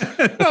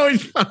 No,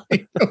 it's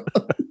fine.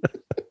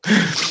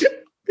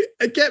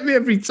 Get me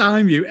every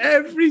time,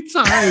 Every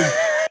time.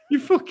 You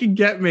fucking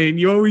get me, and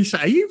you always say,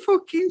 "Are you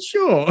fucking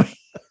sure?"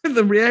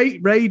 The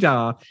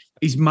radar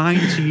is mine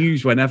to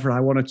use whenever I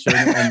want to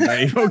turn it on,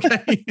 Dave.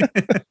 Okay.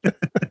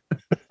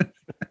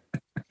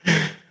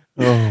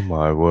 Oh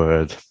my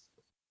word.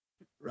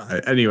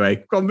 Right.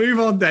 Anyway, go on, move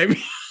on,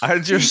 Dave. I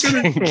just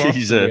think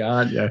he's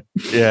aren't you?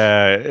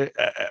 Yeah.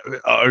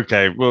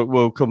 Okay.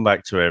 We'll come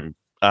back to him.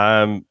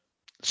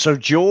 So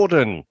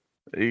Jordan,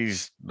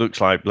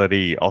 looks like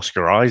bloody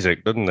Oscar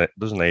Isaac, doesn't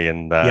he?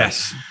 And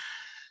yes,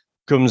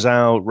 comes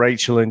out.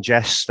 Rachel and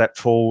Jess step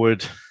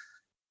forward.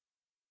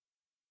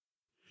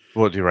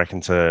 What do you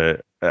reckon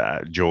to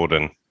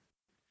Jordan?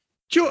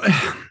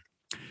 The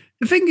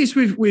thing is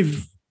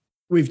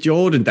with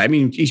Jordan, I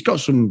mean, he's got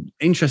some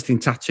interesting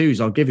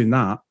tattoos. I'll give him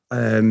that.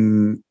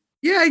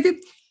 Yeah,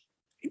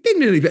 he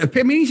didn't really.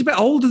 I mean, he's a bit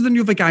older than the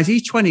other guys.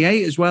 He's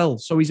 28 as well,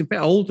 so he's a bit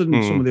older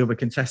than some of the other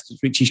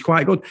contestants, which is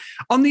quite good.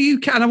 On the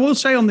UK, and I will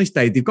say on this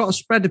day, they've got a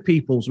spread of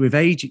peoples with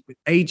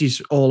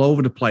ages all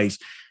over the place.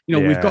 You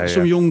know, we've got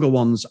some younger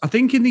ones. I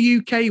think in the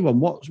UK one,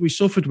 what we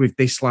suffered with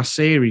this last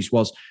series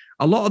was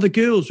a lot of the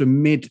girls were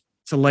mid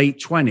to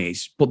late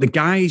 20s, but the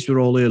guys were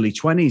all early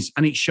 20s,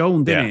 and it's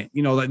shown, didn't it?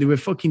 You know, like they were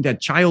fucking dead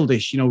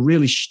childish, you know,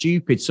 really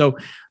stupid. So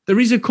there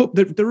is a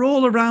couple, they're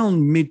all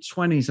around mid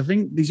 20s. I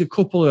think there's a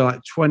couple are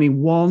like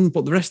 21,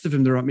 but the rest of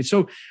them, they're at mid.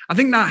 So I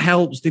think that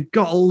helps. They've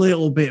got a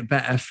little bit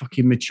better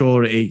fucking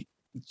maturity.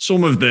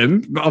 Some of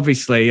them, but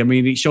obviously, I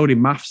mean, it showed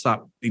in maths that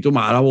it don't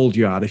matter how old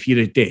you are. If you're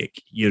a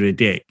dick, you're a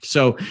dick.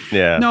 So,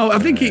 no, I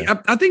think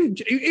I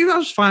think he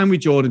was fine with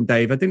Jordan,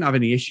 Dave. I didn't have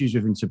any issues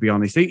with him, to be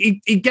honest. He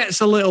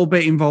gets a little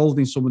bit involved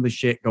in some of the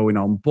shit going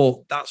on, but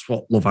that's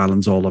what Love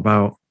Island's all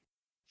about.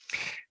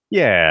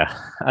 Yeah,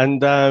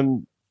 and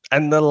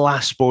the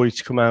last boy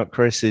to come out,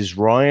 Chris, is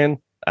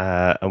Ryan,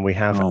 and we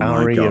have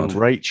Ari and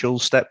Rachel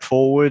step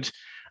forward,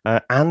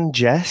 and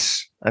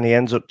Jess, and he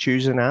ends up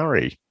choosing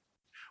Ari.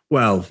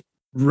 Well,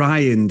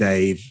 Ryan,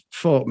 Dave,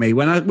 fuck me.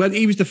 When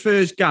he was the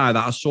first guy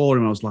that I saw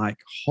him, I was like,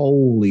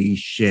 holy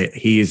shit,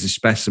 he is a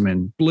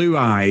specimen. Blue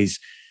eyes,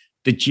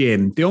 the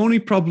gym. The only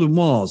problem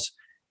was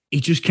he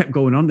just kept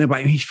going on there,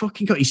 but he's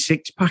fucking got his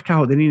 6-pack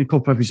out then in a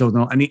couple of episodes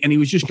now, and he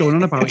was just going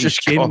on about his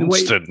gym.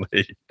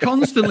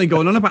 Constantly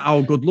going on about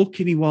how good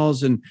looking he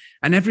was and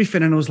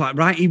everything. And I was like,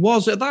 right, he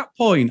was at that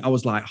point. I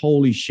was like,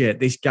 holy shit,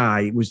 this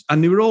guy was,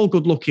 and they were all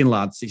good looking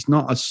lads. It's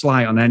not a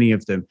slight on any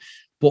of them.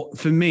 But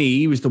for me,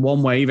 he was the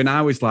one where even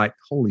I was like,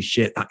 holy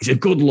shit, that is a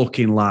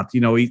good-looking lad.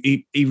 You know,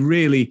 he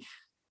really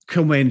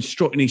come in,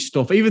 strutting his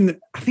stuff. Even,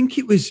 I think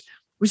it was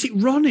it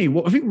Ronnie?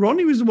 I think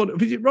Ronnie was the one.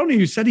 Was it Ronnie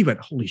who said he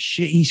went, holy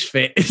shit, he's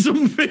fit or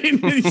something?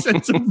 He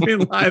said something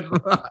like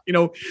that, you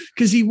know,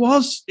 because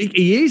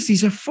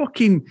he's a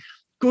fucking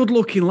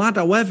good-looking lad.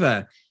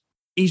 However,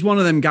 he's one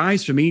of them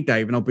guys for me,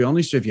 Dave, and I'll be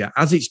honest with you,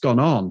 as it's gone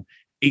on,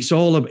 it's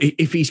all,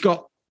 if he's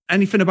got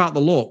anything about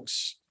the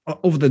looks,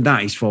 other than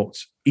that, he's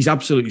fucked. He's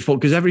absolutely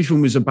fucked because everything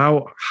was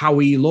about how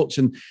he looks,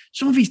 and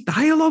some of his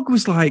dialogue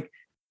was like,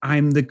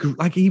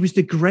 he was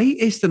the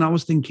greatest. And I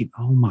was thinking,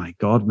 oh my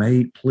God,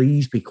 mate,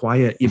 please be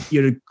quiet.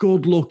 You're a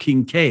good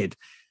looking kid.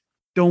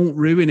 Don't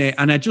ruin it.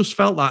 And I just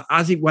felt that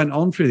as it went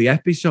on through the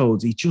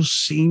episodes, he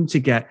just seemed to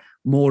get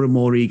more and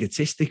more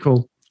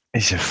egotistical.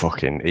 He's a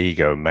fucking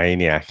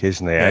egomaniac,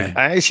 isn't he? Yeah.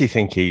 I actually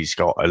think he's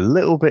got a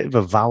little bit of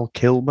a Val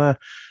Kilmer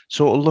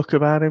sort of look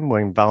about him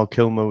when Val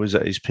Kilmer was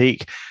at his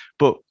peak.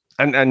 But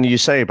and you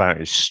say about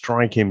his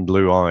striking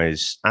blue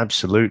eyes,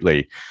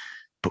 absolutely.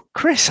 But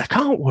Chris, I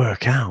can't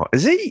work out.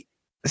 Has he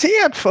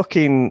had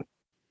fucking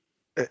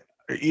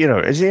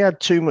has he had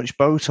too much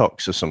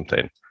Botox or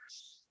something?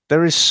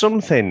 There is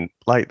something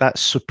like that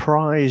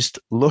surprised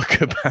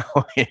look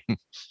about him.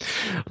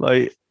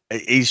 Like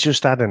he's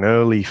just had an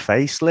early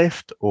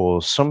facelift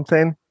or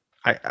something.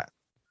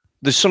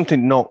 There's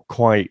something not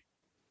quite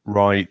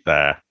right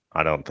there,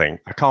 I don't think.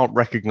 I can't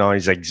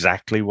recognize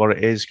exactly what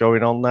it is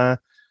going on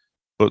there,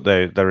 but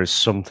there is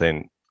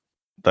something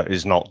that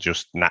is not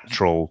just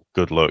natural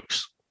good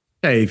looks.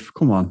 Dave,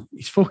 come on.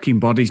 His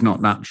fucking body's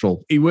not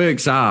natural. He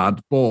works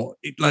hard, but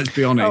let's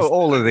be honest.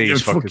 All of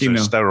these fuckers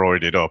are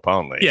steroided up,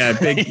 aren't they? Yeah,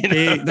 they're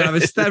either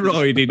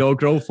steroided or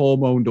growth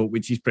hormoned up,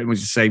 which is pretty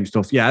much the same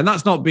stuff. Yeah, and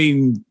that's not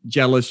being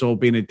jealous or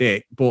being a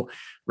dick, but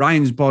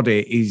Ryan's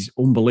body is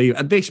unbelievable.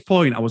 At this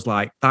point, I was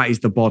like, that is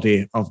the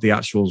body of the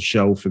actual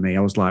show for me.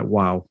 I was like,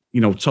 wow,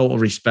 total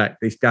respect.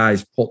 This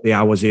guy's put the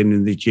hours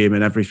in the gym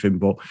and everything,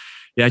 but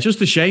yeah,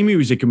 just a shame he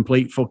was a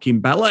complete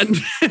fucking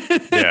bellend.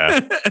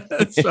 Yeah.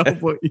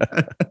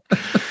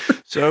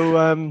 So,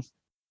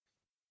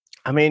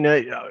 I mean,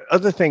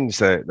 other things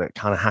that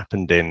kind of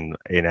happened in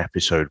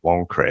episode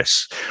 1,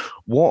 Chris,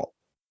 what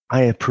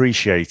I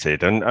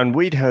appreciated, and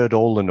we'd heard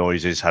all the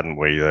noises, hadn't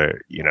we?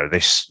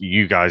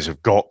 You guys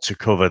have got to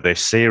cover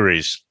this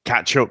series.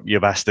 Catch up, you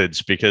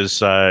bastards,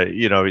 because,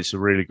 it's a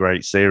really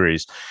great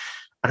series.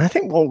 And I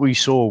think what we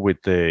saw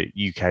with the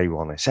UK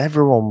one is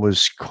everyone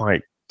was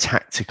quite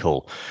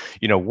tactical.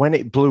 When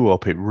it blew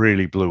up, it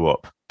really blew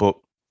up. But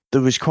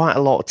there was quite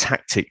a lot of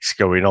tactics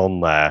going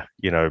on there.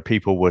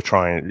 People were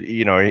trying,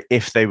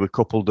 if they were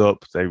coupled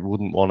up, they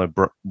wouldn't want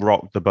to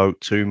rock the boat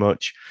too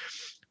much.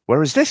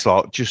 Whereas this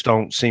lot just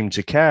don't seem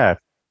to care.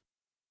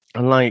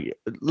 And like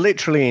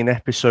literally in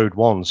episode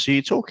 1, so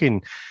you're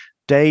talking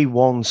day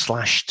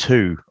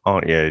 1/2,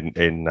 aren't you?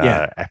 In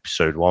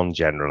episode 1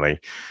 generally.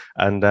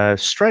 And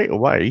straight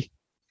away,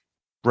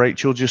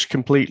 Rachel just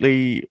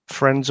completely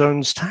friend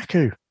zones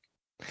Taku.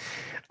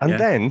 And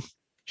then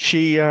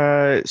she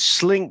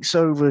slinks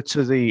over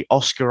to the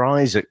Oscar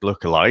Isaac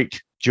lookalike,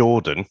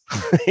 Jordan,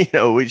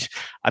 which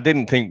I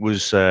didn't think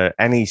was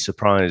any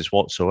surprise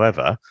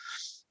whatsoever.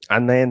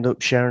 And they end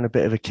up sharing a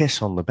bit of a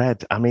kiss on the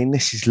bed. I mean,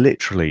 this is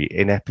literally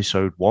in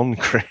episode 1,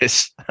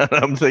 Chris. And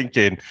I'm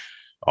thinking,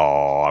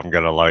 I'm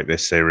going to like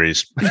this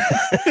series.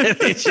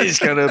 This is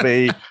going to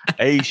be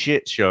a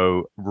shit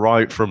show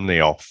right from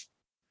the off.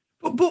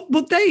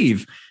 But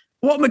Dave,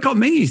 what got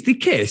me is the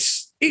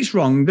kiss. It's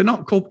wrong. They're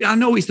not coupled. I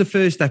know it's the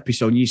first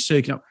episode and you're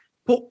circling up,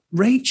 but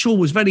Rachel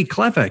was very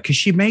clever because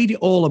she made it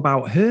all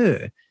about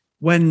her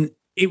when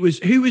it was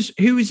who was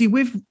he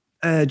with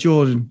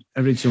Jordan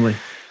originally?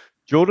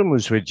 Jordan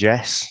was with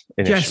Jess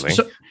initially.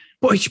 Jess,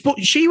 but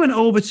she went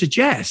over to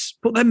Jess,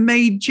 but then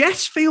made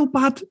Jess feel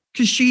bad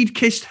because she'd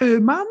kissed her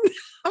man.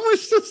 I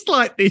was just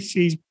like, this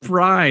is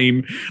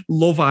prime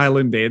Love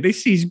Island here.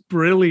 This is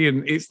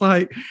brilliant. It's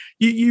like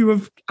you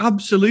have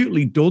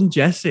absolutely done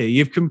Jessie.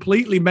 You've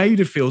completely made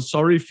her feel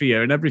sorry for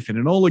you and everything.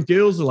 And all the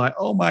girls are like,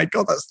 oh my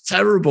God, that's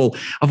terrible.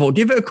 I thought,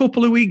 give it a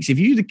couple of weeks. If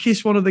you'd have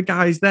kissed one of the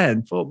guys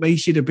then, thought maybe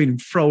she'd have been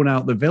thrown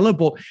out the villa.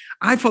 But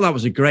I thought that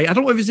was I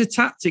don't know if it's a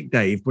tactic,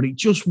 Dave, but it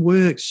just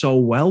worked so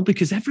well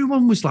because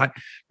everyone was like,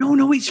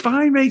 no, it's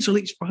fine, Rachel,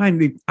 it's fine.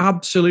 They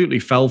absolutely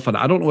fell for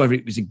that. I don't know whether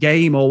it was a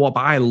game or what,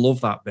 but I love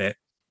that bit.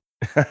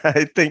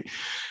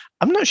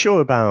 I'm not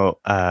sure about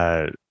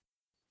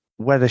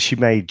whether she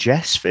made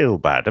Jess feel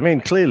bad. I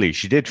mean, clearly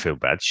she did feel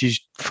bad.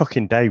 She's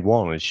fucking day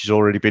 1 and she's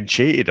already been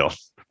cheated on.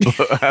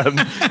 But,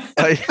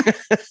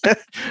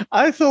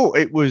 I thought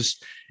it was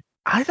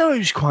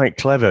quite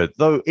clever,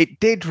 though. It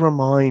did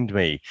remind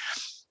me,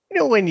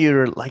 when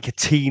you're like a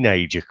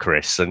teenager,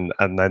 Chris, and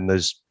then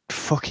there's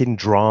fucking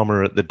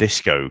drama at the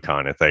disco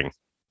kind of thing.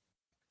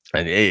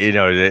 And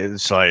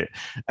it's like,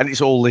 and it's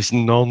all this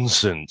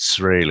nonsense,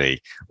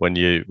 really, when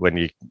you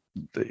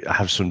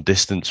have some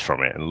distance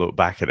from it and look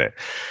back at it.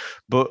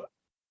 But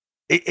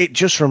it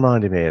just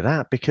reminded me of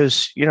that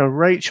because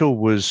Rachel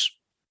was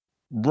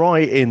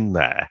right in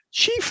there.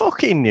 She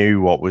fucking knew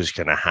what was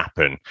going to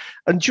happen,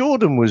 and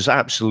Jordan was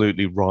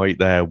absolutely right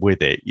there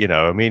with it.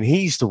 I mean,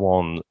 he's the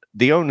one.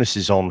 The onus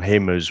is on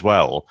him as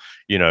well.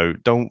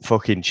 Don't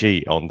fucking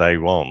cheat on day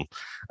 1.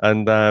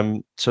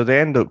 And so they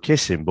end up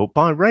kissing. But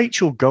by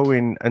Rachel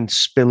going and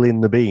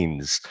spilling the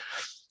beans,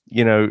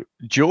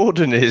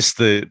 Jordan is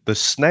the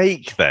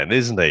snake then,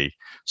 isn't he?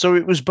 So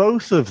it was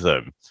both of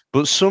them.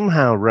 But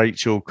somehow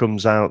Rachel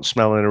comes out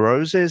smelling the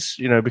roses,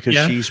 because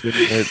she's been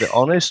the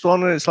honest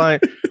one. And it's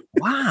like,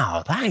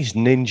 wow, that is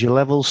ninja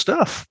level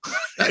stuff.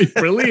 That is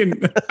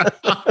brilliant.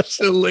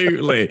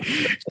 Absolutely.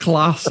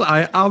 Class.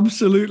 I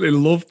absolutely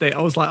loved it.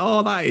 I was like,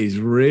 oh, that is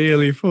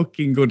really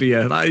fucking good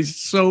here. That is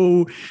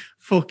so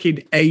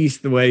fucking ace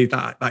the way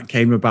that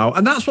came about.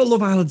 And that's what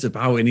Love Island's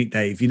about, isn't it,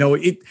 Dave?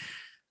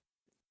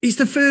 It's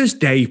the first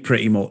day,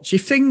 pretty much.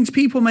 If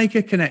people make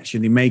a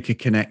connection, they make a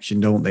connection,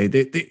 don't they?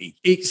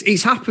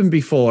 It's happened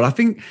before. I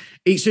think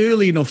it's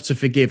early enough to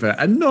forgive her.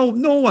 And no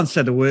one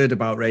said a word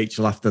about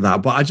Rachel after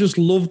that. But I just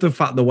love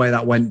the way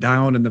that went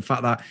down, and the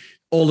fact that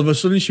all of a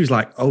sudden she was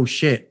like, "Oh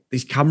shit,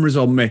 these cameras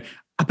on me.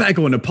 I better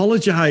go and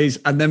apologise,"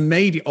 and then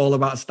made it all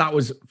about. That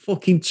was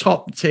fucking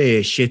top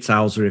tier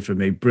shithousery for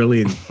me.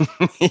 Brilliant.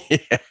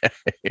 Yeah,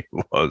 it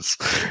was.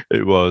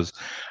 It was.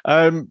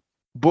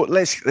 But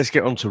let's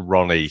get on to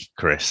Ronnie,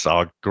 Chris,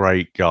 our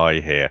great guy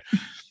here.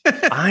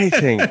 I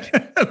think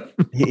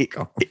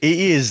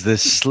he is the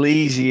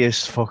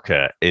sleaziest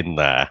fucker in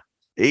there.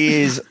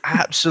 He is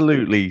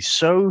absolutely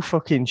so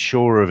fucking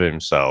sure of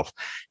himself.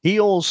 He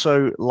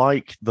also,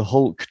 like the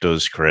Hulk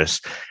does, Chris,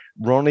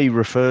 Ronnie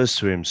refers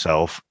to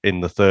himself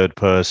in the third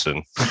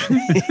person.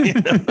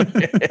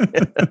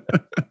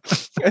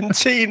 And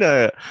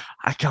Tina,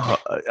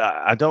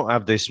 I don't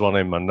have this one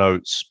in my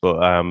notes,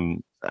 but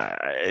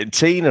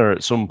Tina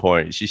at some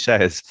point, she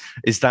says,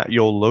 "Is that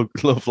your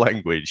love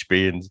language,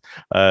 being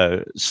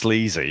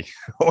sleazy?"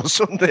 or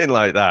something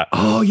like that.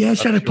 Oh yeah,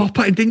 she had a pop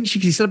at him, didn't she?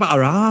 Because he said about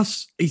her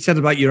ass. He said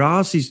about your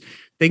ass is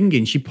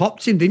thinking. She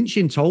popped him, didn't she,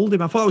 and told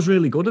him. I thought it was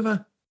really good of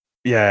her.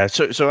 Yeah,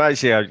 so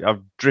actually,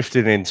 I've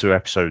drifted into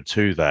episode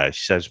 2 there.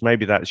 She says,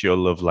 maybe that's your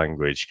love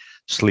language,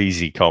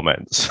 sleazy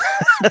comments.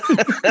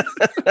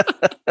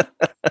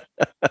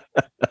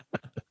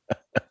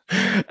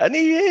 And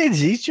he is.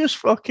 He's just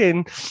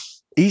fucking...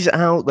 He's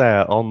out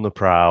there on the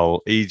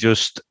prowl. He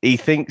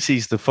thinks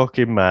he's the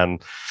fucking man.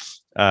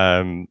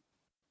 And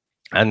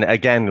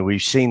again,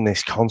 we've seen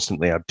this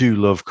constantly. I do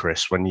love,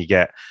 Chris, when you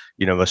get,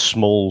 a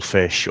small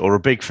fish or a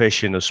big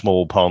fish in a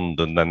small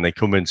pond, and then they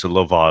come into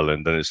Love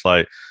Island, and it's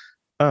like,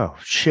 oh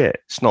shit,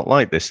 it's not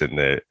like this in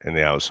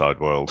the outside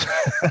world.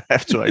 I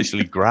have to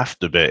actually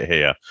graft a bit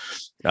here.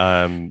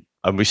 And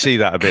we see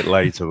that a bit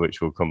later,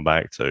 which we'll come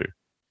back to.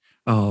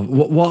 Oh,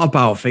 what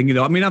about thing?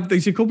 I mean,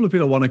 there's a couple of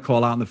people I want to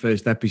call out in the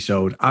first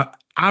episode.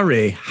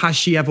 Ari, has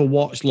she ever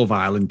watched Love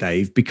Island,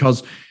 Dave?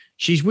 Because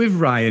she's with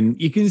Ryan.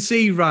 You can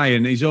see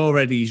Ryan is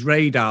already, his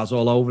radar's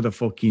all over the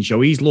fucking show.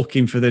 He's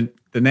looking for the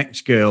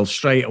next girl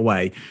straight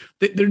away.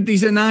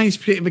 There's a nice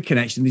bit of a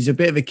connection. There's a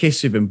bit of a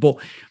kiss with him, but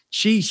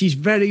she's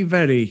very,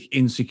 very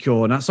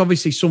insecure. And that's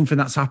obviously something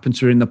that's happened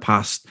to her in the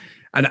past.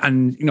 And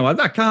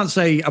I can't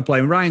say I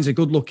blame. Ryan's a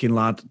good looking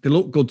lad. They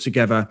look good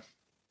together.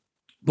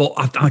 But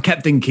I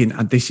kept thinking,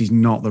 this is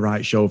not the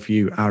right show for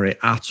you, Ari,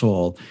 at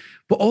all.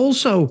 But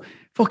also,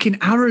 fucking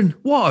Aaron,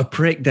 what a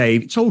prick,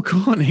 Dave. It's all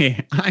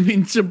corny. I'm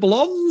into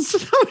blondes.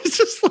 I was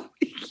just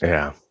like,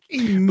 yeah.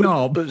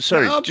 Knob. But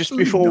sorry, just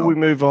before we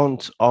move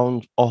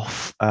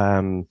off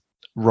Ryan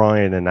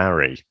and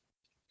Ari,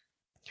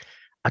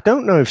 I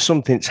don't know if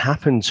something's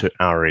happened to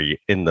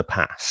Ari in the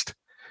past.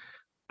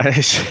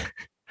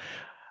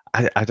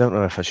 I don't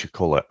know if I should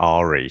call it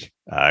Ari,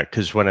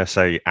 because when I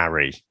say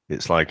Ari,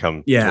 it's like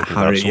I'm talking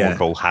about someone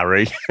called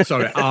Harry.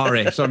 Sorry,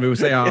 Ari. Sorry, we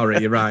say Ari.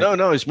 You're right.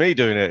 No, it's me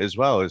doing it as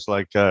well. It's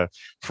like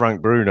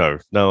Frank Bruno.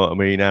 Know what I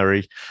mean,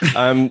 Ari?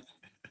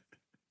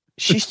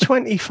 She's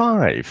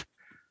 25,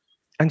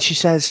 and she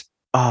says,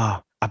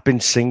 I've been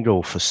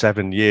single for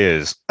 7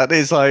 years. And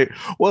it's like,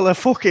 well, I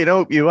fucking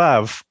hope you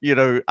have.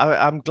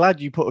 I'm glad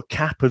you put a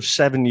cap of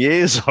 7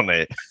 years on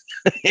it.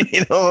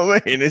 You know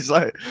what I mean? It's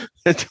like,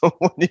 I don't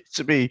want you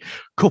to be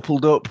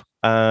coupled up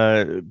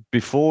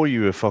before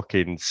you were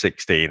fucking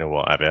 16 or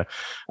whatever.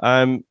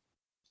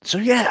 So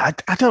yeah,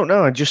 I don't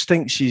know. I just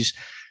think she's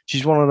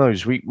one of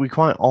those. We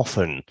quite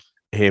often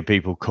hear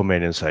people come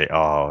in and say,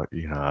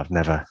 I've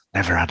never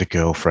had a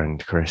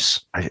girlfriend, Chris.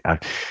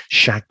 I've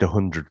shagged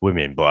 100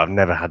 women, but I've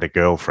never had a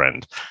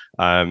girlfriend.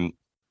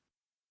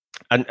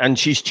 And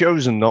she's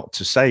chosen not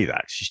to say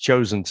that. She's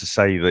chosen to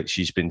say that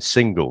she's been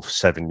single for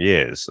 7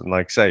 years. And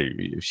like I say,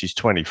 if she's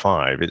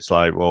 25, it's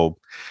like, well,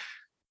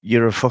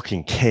 you're a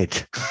fucking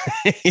kid.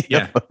 You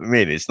know what I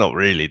mean? It's not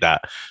really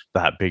that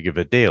big of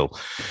a deal.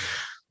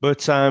 But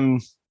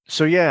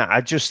so yeah,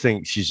 I just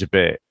think she's a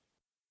bit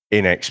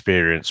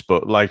inexperienced.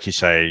 But like you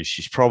say,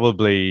 she's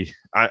probably,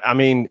 I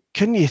mean,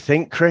 can you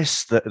think,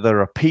 Chris, that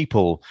there are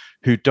people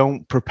who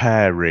don't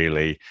prepare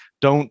really,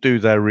 don't do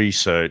their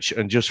research,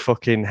 and just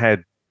fucking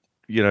head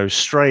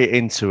straight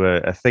into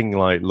a thing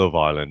like Love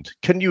Island?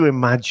 Can you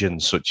imagine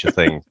such a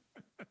thing?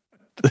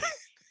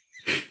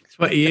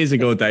 20 years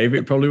ago, Dave,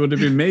 it probably would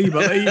have been me,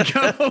 but there you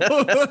go.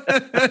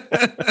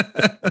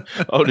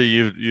 Only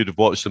you'd have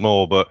watched them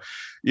all, but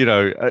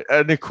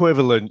an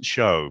equivalent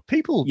show.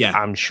 People,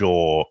 I'm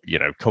sure,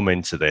 come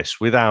into this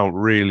without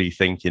really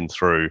thinking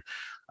through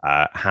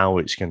how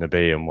it's going to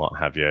be and what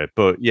have you.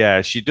 But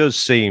yeah, she does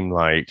seem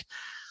like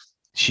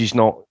she's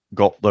not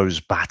got those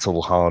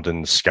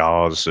battle-hardened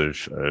scars of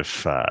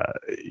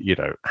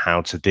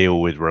how to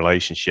deal with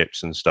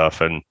relationships and stuff.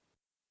 And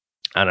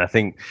I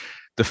think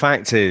the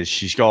fact is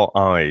she's got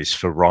eyes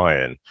for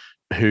Ryan,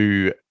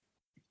 who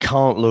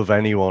can't love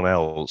anyone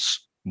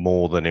else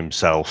more than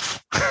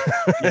himself.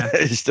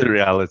 It's the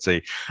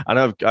reality. And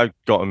I've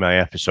got in my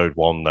episode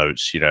 1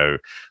 notes,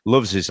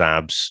 loves his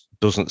abs,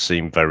 doesn't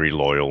seem very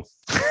loyal.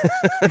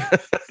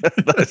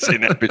 That's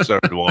in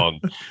episode 1.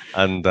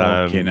 And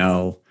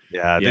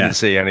yeah, I didn't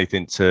see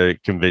anything to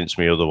convince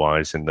me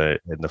otherwise in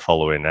the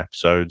following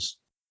episodes.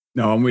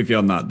 No, I'm with you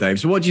on that, Dave.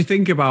 So what do you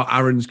think about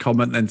Aaron's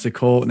comment then to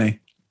Courtney?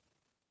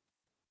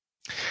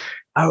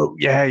 Oh,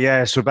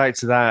 yeah. So back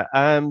to that.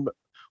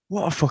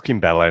 What a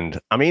fucking bellend.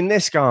 I mean,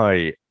 this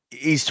guy,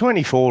 he's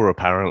 24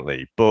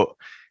 apparently, but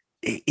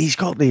he's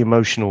got the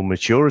emotional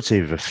maturity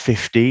of a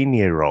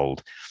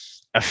 15-year-old.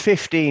 A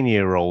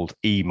 15-year-old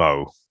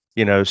emo,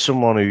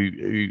 someone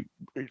who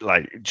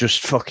like just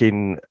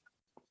fucking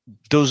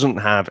doesn't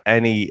have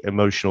any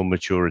emotional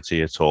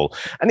maturity at all.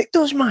 And it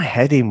does my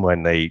head in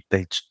when they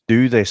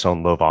do this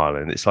on Love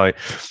Island. It's like,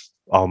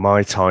 oh,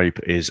 my type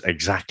is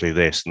exactly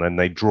this. And then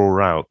they draw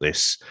out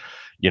this,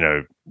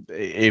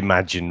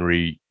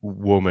 imaginary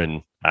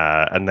woman.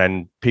 And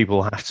then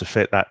people have to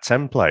fit that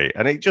template.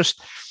 And it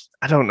just,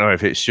 I don't know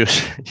if it's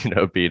just,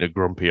 being a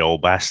grumpy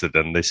old bastard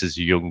and this is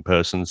a young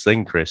person's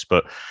thing, Chris,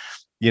 but,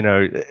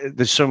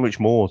 there's so much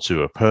more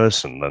to a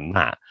person than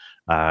that.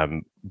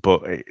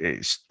 But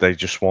they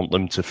just want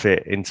them to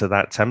fit into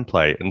that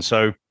template. And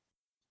so,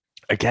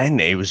 again,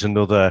 it was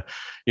another,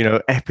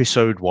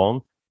 episode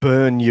 1,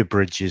 burn your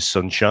bridges,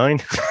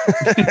 sunshine.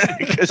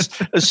 Because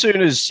as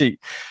soon as he'd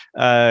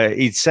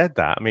said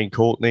that, I mean,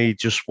 Courtney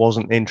just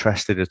wasn't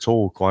interested at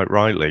all, quite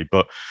rightly.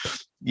 But,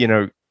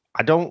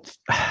 I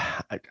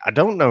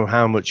don't know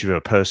how much of a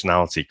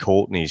personality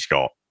Courtney's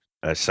got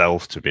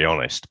herself, to be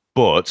honest,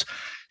 but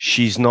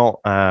she's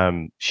not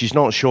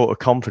short of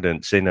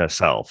confidence in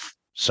herself.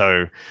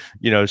 So,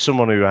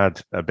 someone who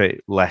had a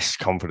bit less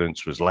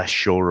confidence, was less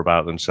sure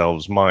about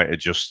themselves, might have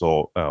just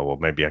thought, oh, well,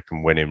 maybe I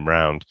can win him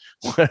round.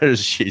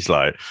 Whereas she's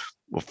like,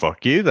 well,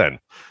 fuck you then.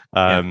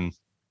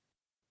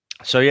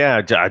 So,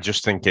 yeah, I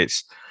just think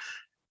it's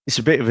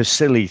a bit of a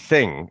silly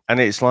thing.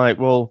 And it's like,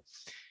 well,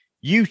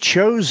 you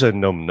chose her,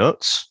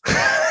 numbnuts.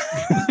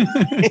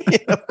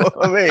 You know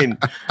what I mean?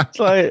 It's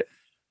like,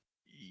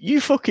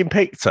 you fucking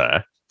picked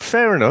her.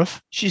 Fair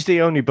enough. She's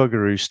the only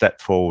bugger who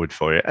stepped forward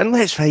for you. And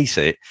let's face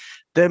it,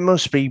 there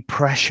must be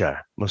pressure,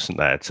 mustn't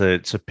there,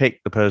 to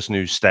pick the person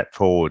who stepped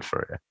forward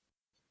for you?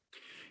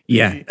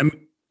 Yeah.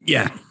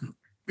 Yeah.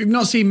 We've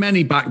not seen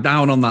many back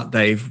down on that,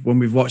 Dave, when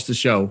we've watched the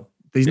show.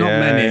 There's not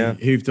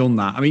many who've done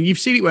that. I mean, you've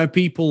seen it where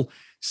people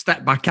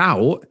step back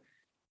out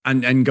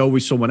and go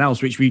with someone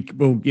else, which we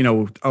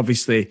will,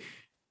 obviously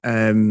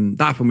that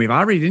happened with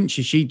Ari, didn't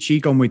she? She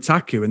gone with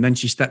Taku and then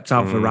she stepped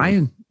out for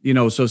Ryan,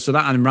 so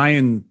that, and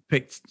Ryan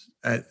picked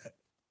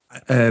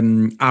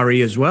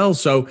Ari as well.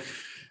 So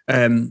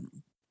I'm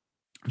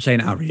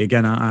saying Ari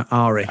again,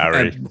 Ari.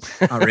 Ari.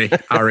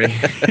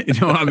 You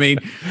know what I mean?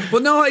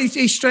 But no,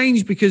 it's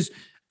strange because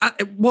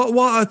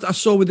what I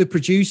saw with the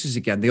producers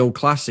again, the old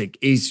classic,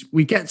 is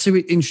we get to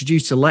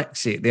introduce to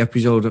Lexi at the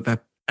episode of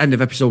end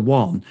of episode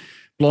 1,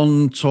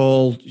 blonde,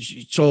 tall,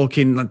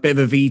 talking like a bit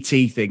of a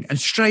VT thing, and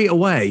straight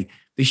away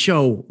they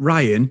show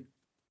Ryan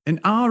and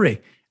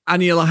Ari.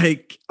 And you're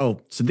like,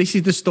 oh, so this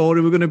is the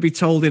story we're going to be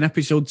told in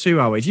episode 2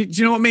 hours. Do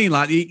you know what I mean?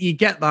 Like, you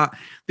get that.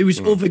 There was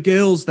other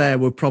girls there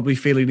were probably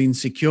feeling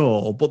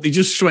insecure, but they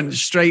just went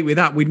straight with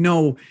that. We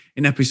know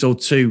in episode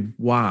 2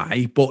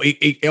 why, but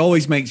it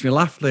always makes me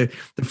laugh. The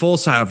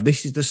foresight of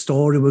this is the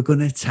story we're going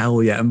to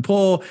tell you. And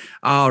poor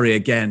Ari,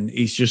 again,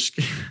 he's just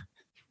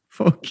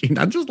fucking,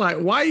 I'm just like,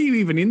 why are you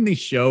even in this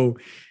show?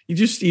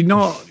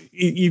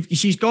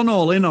 She's gone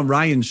all in on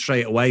Ryan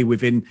straight away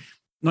within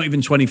not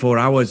even 24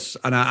 hours.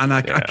 And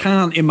I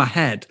can't in my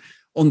head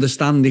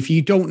understand, if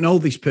you don't know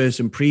this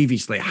person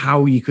previously,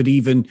 how you could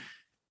even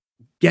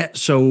get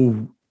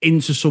so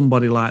into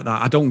somebody like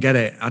that. I don't get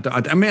it.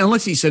 I mean,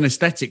 unless it's an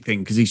aesthetic thing,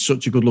 because he's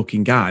such a good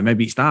looking guy.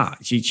 Maybe it's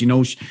that. She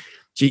knows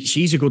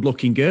she's a good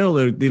looking girl.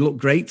 They look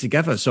great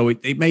together. So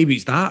maybe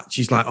it's that.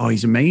 She's like, oh,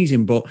 he's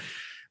amazing. But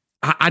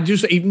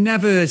it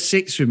never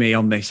sits with me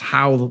on this,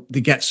 how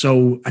they get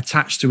so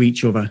attached to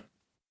each other.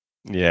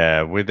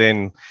 Yeah,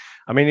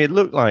 I mean, it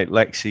looked like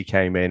Lexi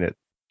came in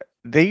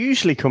they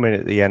usually come in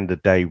at the end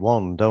of day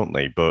 1, don't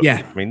they? But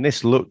yeah, I mean,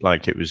 this looked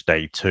like it was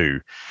day 2.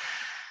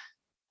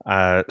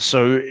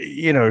 So,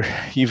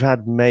 you've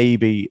had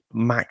maybe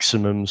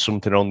maximum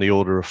something on the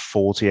order of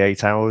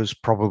 48 hours,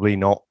 probably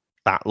not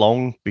that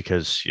long,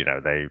 because,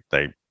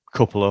 they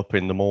couple up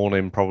in the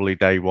morning, probably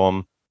day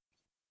 1.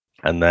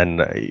 And then,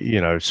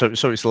 so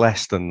it's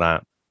less than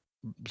that.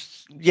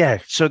 Yeah.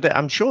 So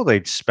I'm sure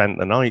they'd spent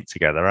the night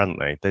together, hadn't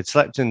they? They'd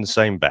slept in the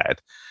same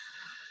bed.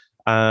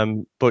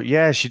 But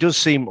yeah, she does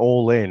seem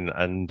all in,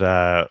 and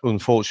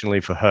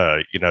unfortunately for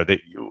her,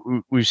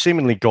 we've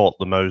seemingly got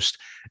the most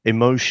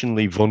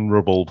emotionally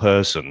vulnerable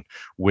person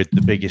with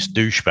the biggest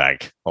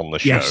douchebag on the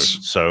show. Yes.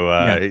 So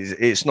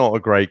it's not a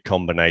great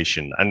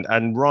combination,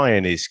 and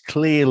Ryan is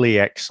clearly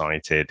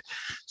excited.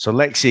 So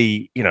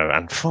Lexi,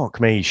 and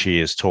fuck me, she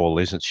is tall,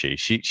 isn't she?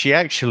 She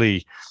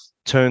actually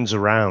turns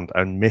around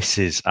and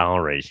misses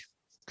Ari.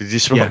 Did you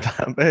spot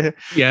that?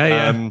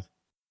 Yeah.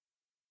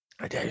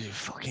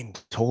 Fucking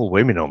tall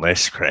women on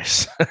this,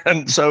 Chris.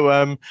 And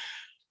so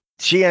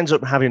she ends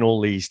up having all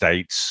these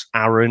dates.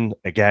 Aaron,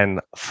 again,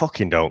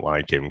 fucking don't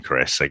like him.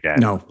 Chris, again,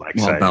 No, like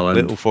I say,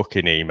 little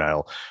fucking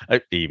emo.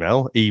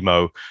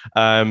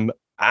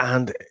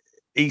 And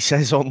he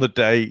says on the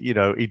day,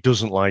 he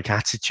doesn't like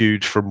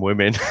attitude from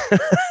women.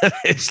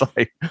 It's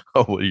like,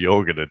 oh, well,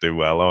 you're going to do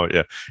well, aren't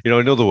you?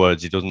 In other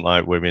words, he doesn't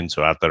like women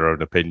to have their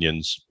own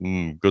opinions.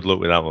 Good luck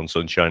with that one,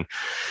 sunshine.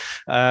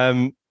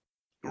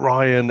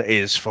 Ryan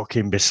is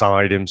fucking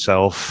beside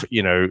himself,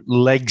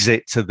 legs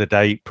it to the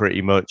date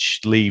pretty much,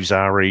 leaves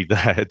Ari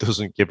there,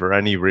 doesn't give her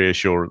any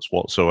reassurance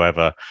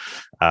whatsoever.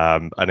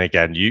 And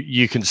again,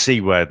 you can see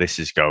where this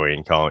is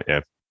going, can't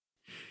you?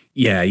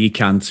 Yeah, you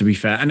can, to be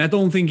fair. And I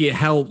don't think it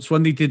helped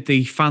when they did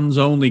the fans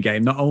only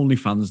game, not only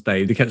fans,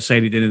 Dave. They kept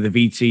saying it in the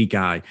VT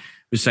guy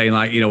was saying,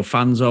 like,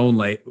 fans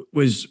only.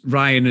 Was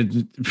Ryan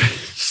had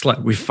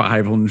slept with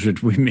 500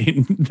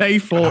 women. They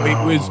thought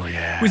it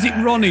was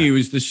it Ronnie who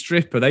was the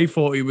stripper? They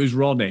thought it was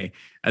Ronnie.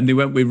 And they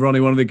went with Ronnie.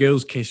 One of the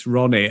girls kissed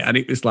Ronnie. And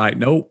it was like,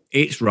 no,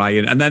 it's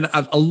Ryan. And then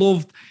I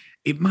loved,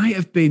 it might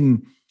have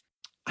been,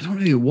 I don't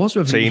know who it was.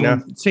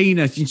 Tina.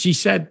 And she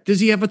said,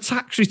 does he have a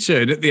tax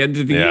return at the end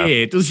of the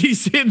year? Does he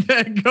sit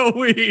there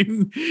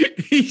going,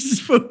 he's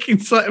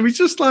fucking, it was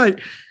just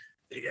like,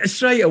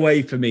 straight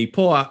away for me,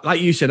 poor,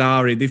 like you said,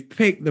 Ari, they've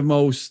picked the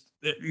most,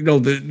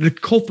 the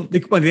couple,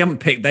 they haven't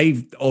picked,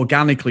 they've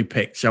organically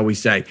picked, shall we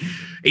say.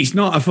 It's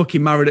not a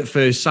fucking married at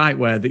first sight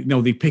where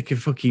they pick a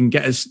fucking,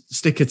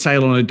 stick a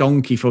tail on a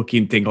donkey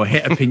fucking thing or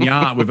hit a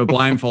pinata with a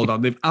blindfold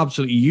on. They're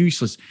absolutely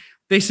useless.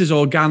 This is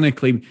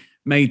organically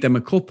made them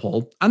a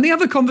couple, and they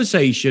have a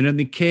conversation and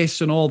they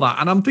kiss and all that.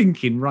 And I'm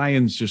thinking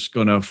Ryan's just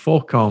gonna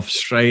fuck off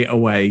straight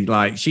away.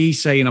 Like,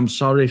 she's saying, I'm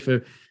sorry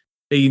for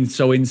being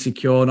so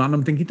insecure. And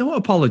I'm thinking, don't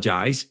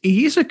apologize.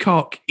 He is a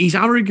cock. He's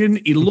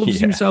arrogant. He loves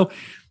himself.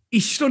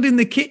 He stood in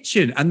the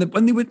kitchen, and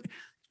when they would,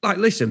 like,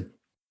 listen,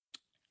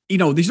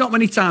 there's not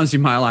many times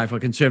in my life I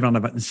can turn around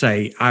and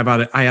say I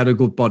had a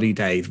good body,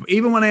 Dave. But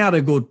even when I had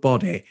a good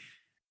body,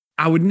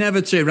 I would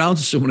never turn around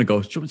to someone and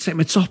go, do you want to take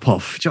my top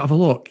off? Do you have a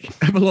look?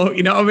 Have a look,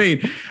 you know what I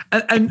mean?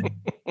 And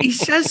he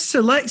says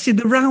to Lexi,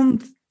 the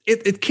round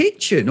at the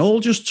kitchen, all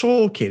just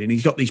talking, and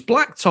he's got this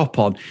black top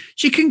on.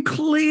 She can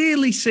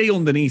clearly see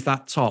underneath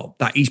that top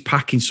that he's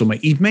packing something.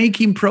 He's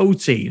making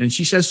protein. And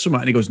she says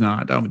something, and he goes, no,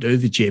 I don't do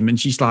the gym. And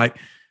she's like,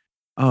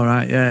 all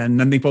right, yeah. And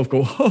then they both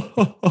go,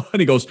 and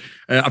he goes,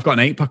 I've got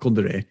an 8-pack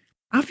under here.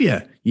 Have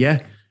you?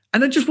 Yeah.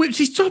 And then just whips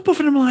his top off,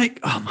 and I'm like,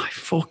 oh my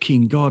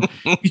fucking God.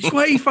 You're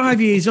 25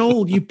 years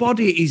old. Your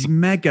body is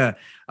mega,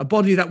 a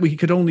body that we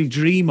could only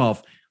dream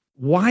of.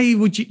 Why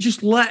would you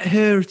just let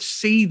her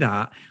see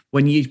that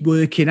when you're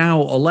working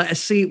out, or let her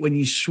see it when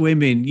you're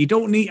swimming? You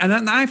don't need, and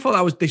I thought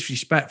that was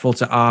disrespectful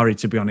to Ari,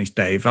 to be honest,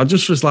 Dave. I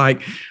just was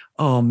like,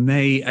 oh,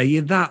 mate, are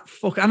you that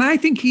fuck? And I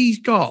think he's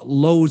got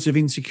loads of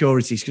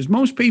insecurities, because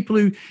most people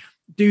who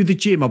do the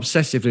gym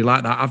obsessively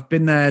like that, I've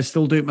been there,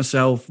 still do it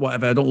myself,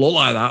 whatever. I don't look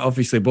like that,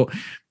 obviously, but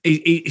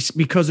it's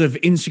because of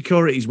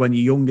insecurities when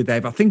you're younger,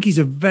 Dave. I think he's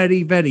a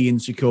very, very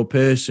insecure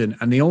person,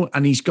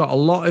 and he's got a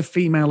lot of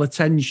female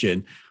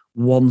attention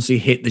once he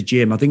hit the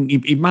gym. I think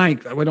he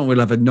might, we don't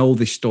really ever know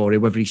this story,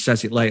 whether he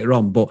says it later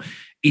on, but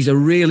he's a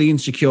really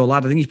insecure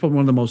lad. I think he's probably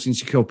one of the most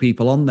insecure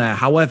people on there.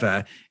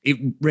 However, it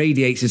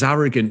radiates as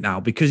arrogant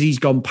now, because he's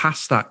gone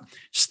past that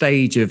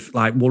stage of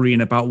like worrying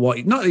about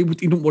he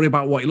don't worry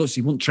about what he looks.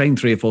 He won't train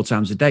 3 or 4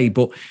 times a day,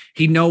 but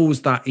he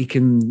knows that he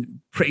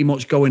can pretty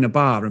much go in a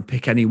bar and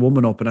pick any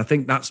woman up. And I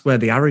think that's where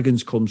the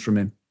arrogance comes from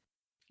him.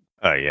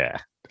 Oh yeah.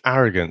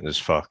 Arrogant as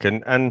fuck.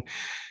 And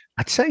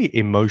I'd say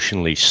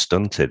emotionally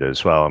stunted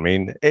as well. I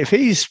mean, if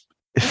he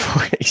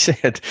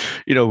said,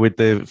 with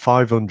the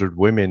 500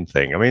 women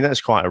thing, I mean,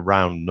 that's quite a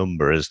round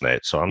number, isn't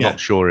it? So I'm not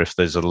sure if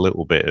there's a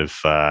little bit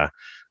of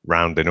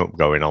rounding up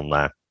going on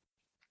there.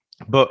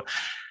 But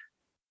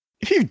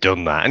if you've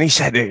done that, and he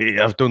said,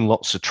 I've done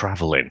lots of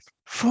traveling.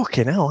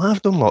 Fucking hell,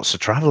 I've done lots of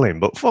traveling,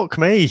 but fuck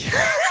me.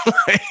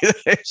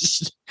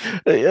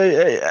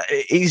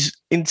 He's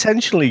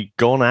intentionally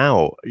gone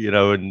out,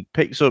 and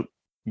picks up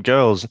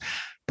girls,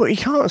 but he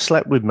can't have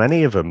slept with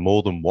many of them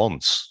more than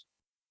once.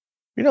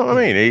 You know what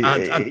I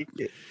mean?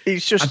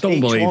 He's just, I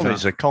don't each one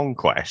is a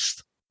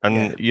conquest.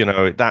 And,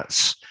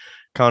 that's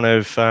kind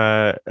of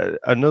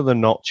another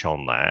notch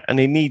on there. And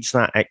he needs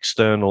that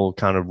external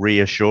kind of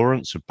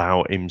reassurance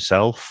about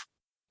himself.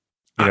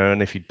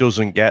 And if he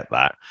doesn't get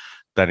that,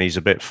 then he's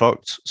a bit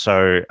fucked.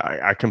 So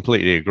I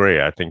completely agree.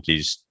 I think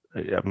he's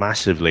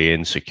massively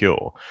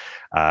insecure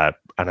and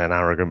an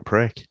arrogant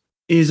prick.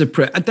 He's a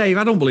prick. Dave,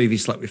 I don't believe he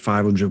slept with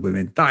 500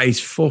 women. That is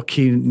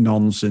fucking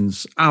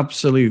nonsense.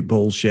 Absolute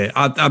bullshit.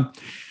 I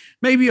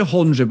maybe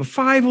 100, but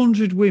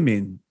 500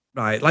 women,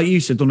 right? Like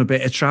you said, done a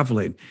bit of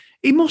traveling.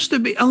 He must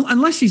have been,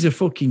 unless he's a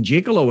fucking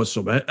gigolo or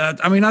something.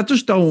 I mean, I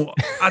just don't.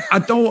 I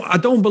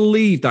don't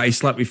believe that he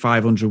slept with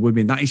 500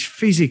 women. That is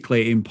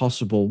physically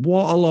impossible.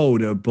 What a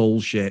load of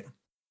bullshit.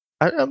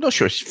 I'm not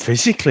sure it's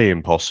physically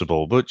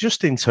impossible, but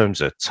just in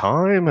terms of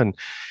time and,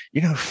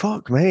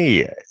 fuck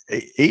me.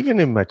 Even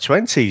in my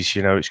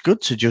 20s, it's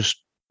good to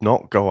just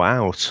not go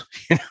out.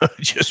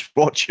 Just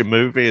watch a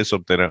movie or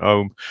something at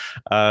home.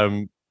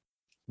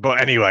 But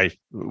anyway,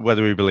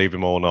 whether we believe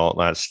him or not,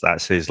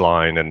 that's his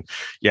line. And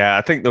yeah,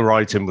 I think the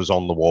writing was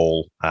on the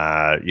wall.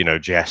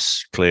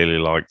 Jess clearly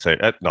liked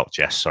it. Not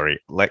Jess, sorry.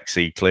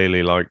 Lexi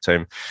clearly liked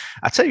him.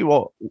 I tell you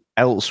what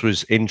else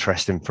was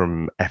interesting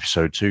from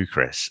episode 2,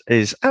 Chris,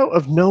 is out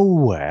of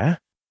nowhere,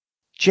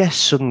 Jess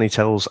suddenly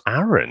tells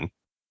Aaron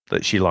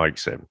that she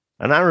likes him.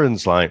 And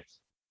Aaron's like,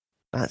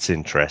 that's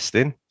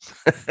interesting.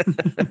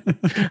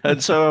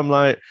 And so I'm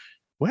like,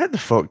 where the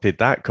fuck did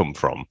that come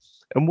from?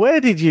 And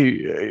what do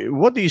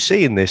you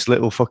see in this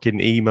little fucking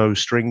emo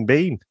string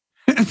bean?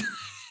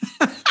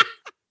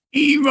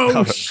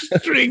 Emo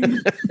string.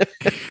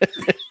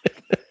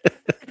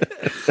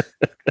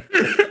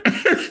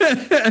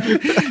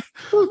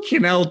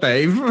 Fucking hell,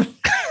 Dave.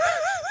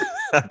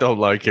 I don't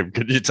like him.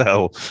 Could you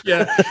tell?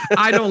 Yeah,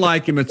 I don't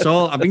like him at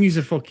all. I think he's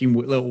a fucking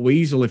little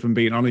weasel, if I'm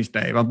being honest,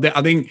 Dave.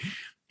 I think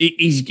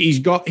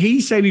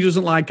he said he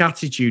doesn't like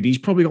attitude. He's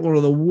probably got one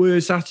of the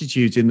worst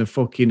attitudes in the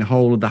fucking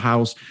whole of the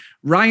house.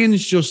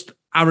 Ryan's just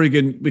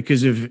arrogant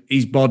because of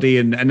his body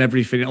and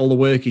everything, all the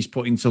work he's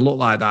put in to look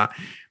like that.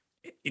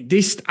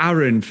 This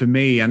Aaron, for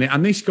me,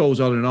 and this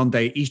goes on and on,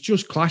 Dave, he's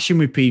just clashing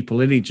with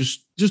people, isn't he?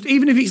 Just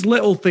even if it's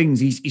little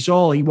things,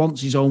 he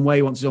wants his own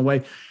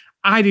way,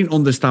 I didn't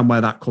understand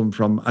where that come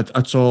from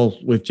at all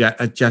with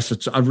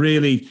Jess. I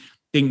really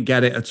didn't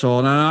get it at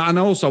all. And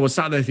also, I was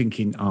sat there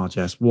thinking, oh,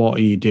 Jess, what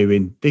are you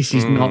doing? This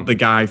is not the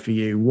guy for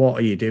you. What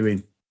are you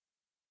doing?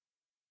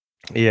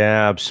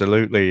 Yeah,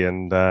 absolutely.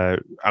 And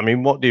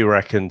what do you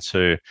reckon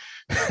to...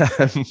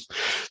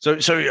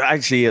 so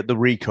actually at the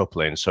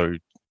recoupling, so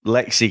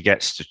Lexi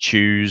gets to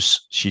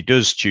choose. She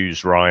does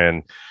choose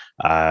Ryan,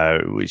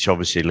 which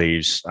obviously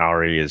leaves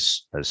Ari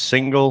as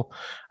single.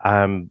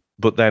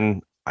 But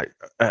then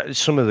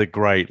some of the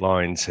great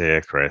lines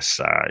here, Chris,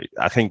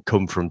 I think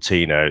come from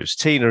Tina. It was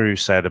Tina who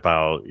said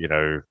about,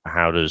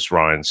 how does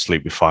Ryan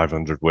sleep with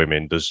 500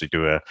 women? Does he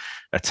do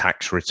a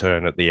tax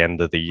return at the end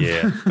of the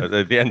year,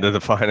 at the end of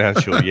the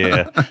financial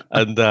year?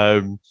 And,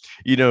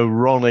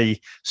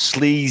 Ronnie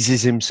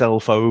sleazes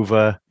himself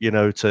over,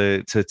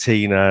 to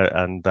Tina.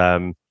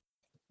 And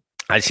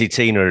actually,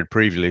 Tina had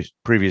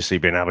previously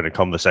been having a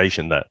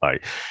conversation that,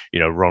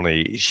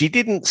 Ronnie, she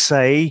didn't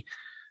say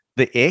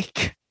the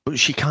ick, but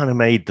she kind of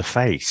made the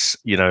face,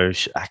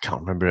 I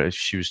can't remember if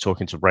she was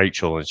talking to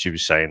Rachel and she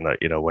was saying that,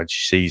 when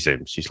she sees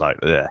him, she's like,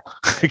 yeah,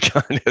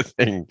 kind of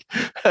thing.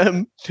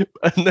 And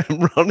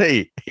then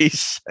Ronnie,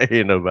 he's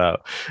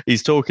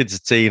talking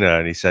to Tina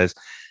and he says,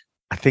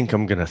 I think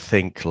I'm going to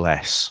think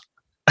less.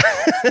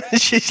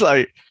 She's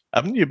like,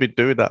 haven't you been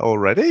doing that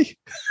already?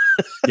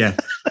 Yeah.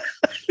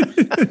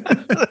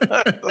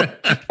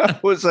 That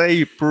was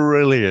a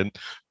brilliant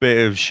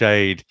bit of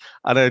shade,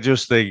 and I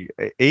just think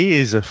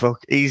he's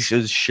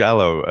as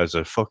shallow as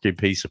a fucking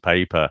piece of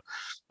paper.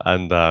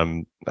 And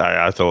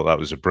I thought that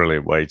was a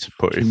brilliant way to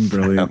put it.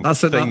 Brilliant.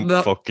 That's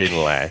fucking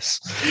less.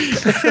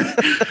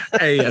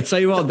 Hey, I tell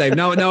you what, Dave.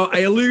 Now I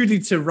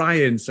alluded to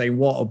Ryan saying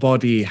what a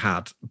body he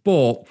had,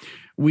 but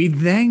we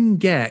then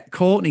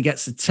Courtney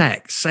gets a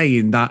text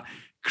saying that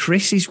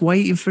Chris is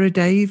waiting for a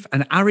Dave,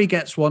 and Ari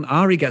gets one,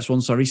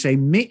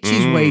 saying Mitch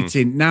is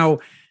waiting. Now,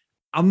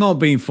 I'm not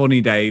being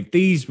funny, Dave.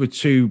 These were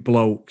two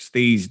blokes.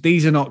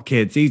 These are not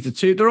kids. These are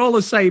two. They're all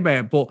the same,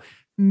 mate. But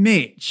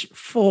Mitch,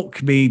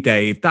 fuck me,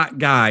 Dave. That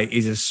guy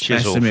is a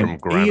specimen. Chisel from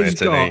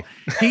granite,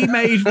 he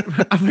made,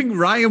 I think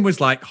Ryan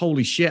was like,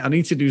 holy shit, I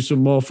need to do some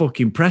more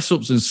fucking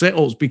press-ups and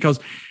sit-ups, because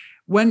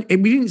when we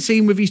didn't see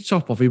him with his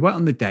top off, he went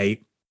on the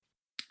date.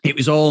 It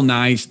was all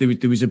nice. There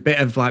was a bit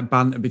of like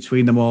banter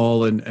between them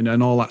all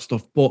and all that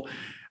stuff. But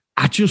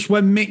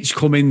when Mitch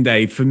come in,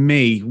 Dave, for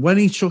me, when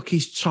he took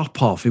his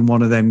top off in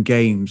one of them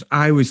games,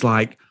 I was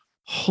like,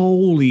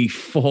 holy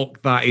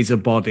fuck, that is a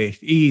body.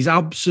 He's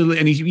absolutely,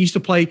 and he used to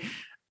play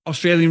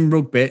Australian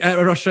rugby,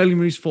 or Australian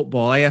rules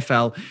football,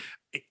 AFL.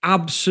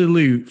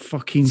 Absolute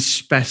fucking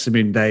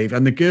specimen, Dave.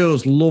 And the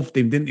girls loved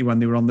him, didn't they, when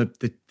they were on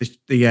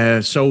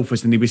the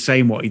sofas and they were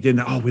saying what he did.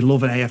 Oh, we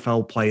love an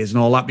AFL players and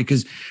all that,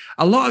 because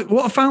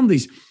what I found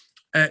is,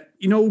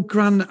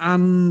 Grant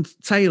and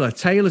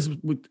Taylor's,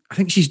 I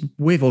think she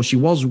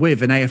was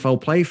with an AFL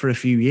player for a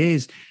few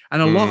years.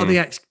 And a lot of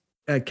the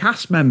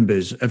cast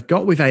members have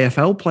got with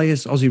AFL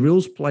players, Aussie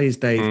rules players,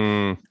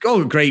 Dave.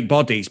 Got great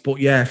bodies, but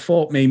yeah,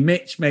 fuck me,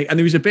 Mitch, mate. And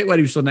there was a bit where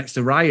he was stood next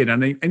to Ryan,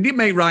 and it didn't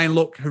make Ryan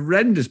look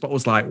horrendous, but I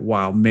was like,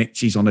 wow,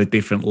 Mitch is on a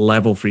different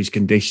level for his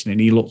conditioning.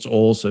 He looks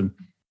awesome.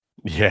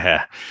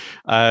 Yeah.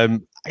 I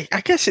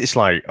guess it's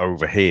like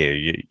over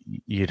here,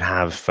 you'd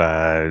have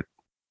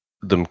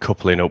them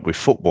coupling up with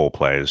football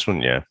players,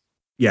 wouldn't you?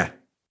 Yeah.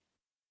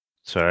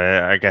 So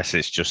I guess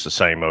it's just the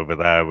same over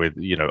there with,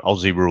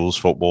 Aussie rules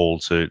football.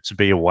 To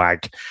be a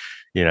wag,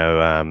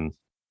 it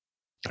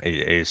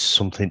is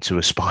something to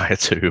aspire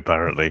to,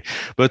 apparently.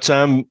 But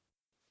I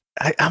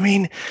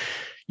mean,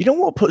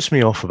 what puts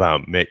me off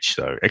about Mitch,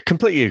 though? I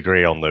completely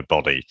agree on the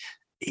body.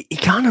 He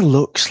kind of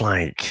looks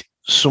like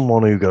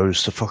someone who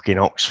goes to fucking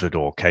Oxford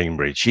or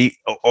Cambridge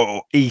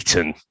or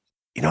Eton.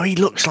 He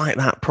looks like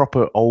that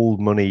proper old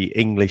money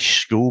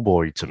English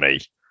schoolboy to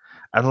me.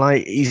 And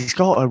like, he's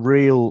got a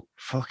real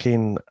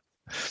fucking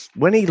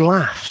when he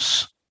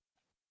laughs,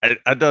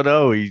 I don't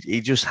know.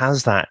 He just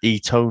has that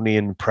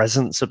Etonian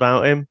presence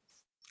about him.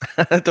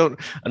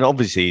 And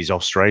obviously he's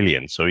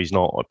Australian, so he's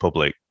not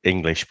a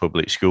English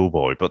public school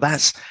boy. But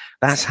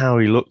that's how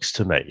he looks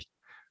to me,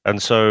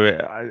 and so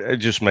it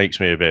just makes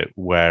me a bit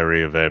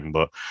wary of him.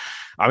 But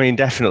I mean,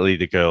 definitely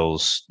the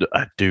girls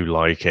do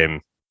like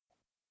him.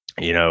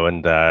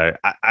 And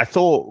I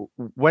thought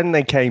when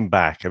they came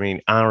back, I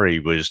mean, Ari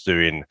was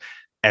doing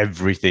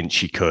everything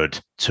she could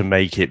to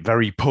make it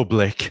very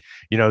public.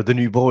 The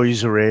new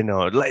boys are in,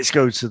 or let's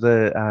go to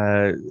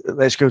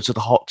the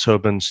hot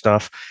tub and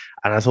stuff.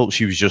 And I thought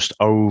she was just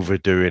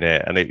overdoing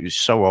it, and it was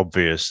so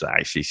obvious that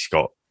actually she's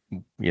got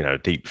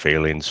deep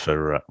feelings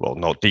for well,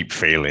 not deep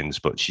feelings,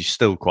 but she's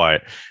still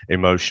quite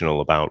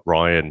emotional about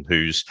Ryan,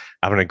 who's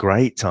having a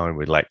great time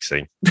with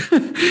Lexi.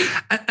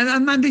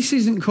 and this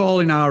isn't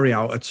calling Ari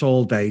out at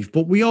all, Dave,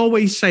 but we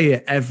always say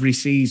it every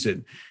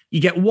season.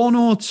 You get one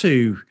or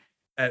two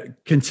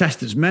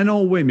contestants, men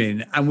or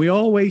women, and we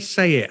always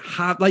say it,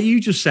 like you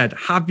just said,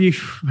 have you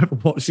ever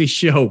watched this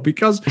show?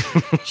 Because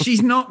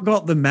she's not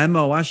got the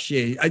memo, has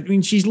she? I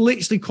mean, she's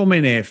literally come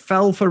in here,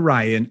 fell for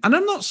Ryan, and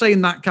I'm not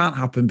saying that can't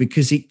happen,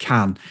 because it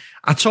can.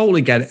 I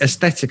totally get it.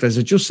 Aesthetically, as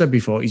I just said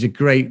before, he's a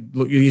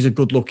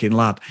good looking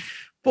lad,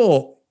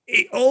 but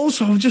it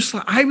also just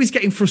like, I was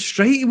getting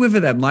frustrated with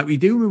them, like we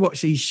do when we watch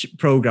these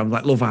programs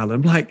like Love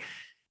Island. I'm like,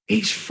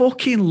 it's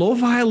fucking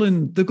Love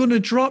Island. They're going to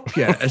drop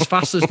you as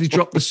fast as they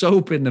drop the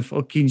soap in the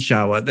fucking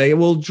shower. They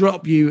will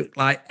drop you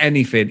like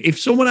anything. If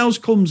someone else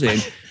comes in,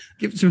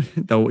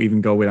 don't even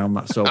go in on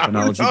that soap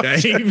analogy,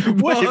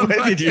 Dave. Where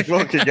did you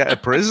fucking get a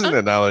prison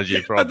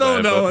analogy from? I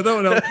don't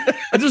know.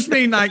 I just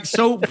mean like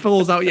soap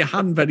falls out your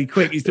hand very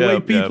quick. It's the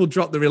way people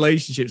drop the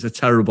relationships. A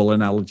terrible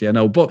analogy, I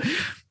know. But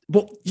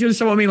you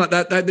understand what I mean? Like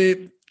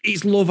that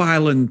it's Love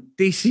Island.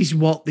 This is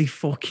what they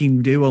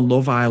fucking do on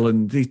Love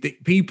Island.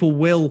 People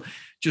will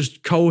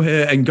just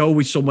cohort and go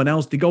with someone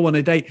else. They go on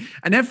a date.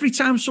 And every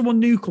time someone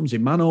new comes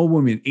in, man or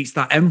woman, it's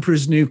that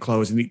Emperor's New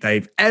Clothes, isn't it,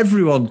 Dave?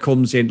 Everyone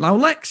comes in. Now,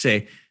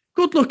 Lexi,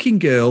 good-looking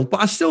girl,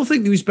 but I still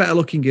think there was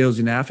better-looking girls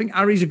in there. I think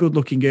Ari's a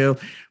good-looking girl.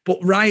 But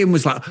Ryan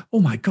was like,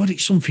 oh, my God,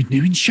 it's something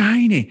new and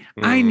shiny.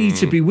 I need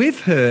to be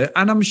with her.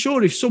 And I'm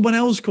sure if someone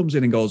else comes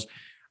in and goes,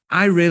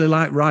 I really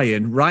like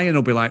Ryan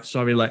will be like,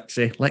 sorry,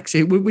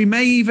 Lexi. We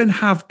may even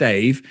have,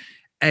 Dave,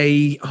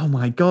 oh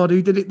my God,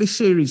 who did it this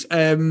series?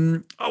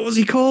 What was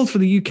he called for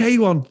the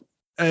UK one?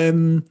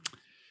 He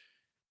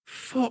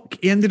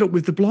ended up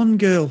with the blonde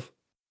girl.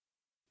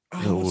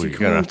 You're going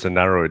to have to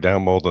narrow it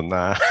down more than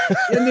that.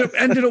 He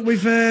ended up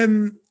with,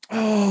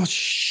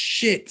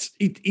 shit.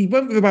 He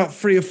went with about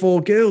 3 or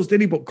 4 girls,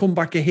 didn't he? But come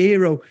back a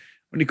hero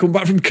when he come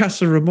back from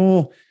Casa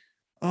Amor.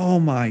 Oh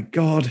my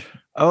God.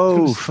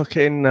 Oh,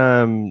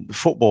 fucking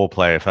football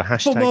player for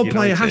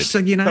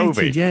 #United.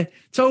 Toby. Yeah.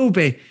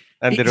 Toby.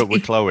 Ended up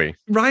with Chloe.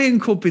 Ryan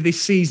could be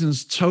this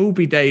season's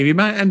Toby, Dave. He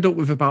might end up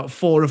with about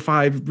 4 or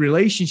 5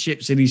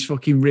 relationships in his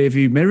fucking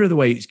rearview mirror the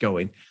way it's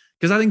going.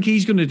 Because I think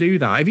he's going to do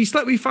that. If he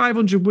slept with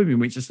 500 women,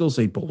 which I still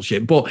say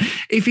bullshit, but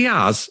if he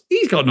has,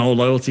 he's got no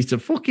loyalty to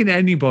fucking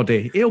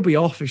anybody. He'll be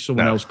off if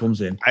someone else comes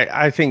in.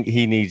 I think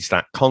he needs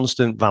that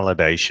constant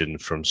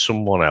validation from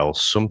someone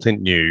else, something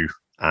new.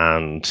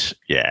 And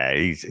yeah,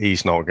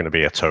 he's not going to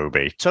be a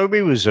Toby.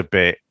 Toby was a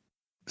bit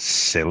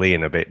silly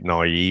and a bit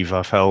naive,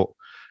 I felt.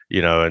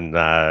 And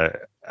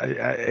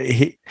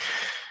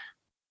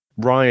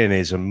Ryan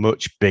is a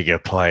much bigger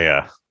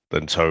player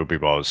than Toby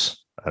was.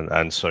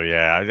 And so,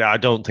 yeah, I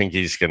don't think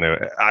he's going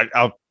to...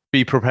 I'll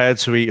be prepared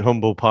to eat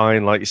humble pie.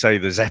 And like you say,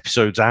 there's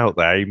episodes out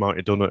there. He might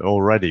have done it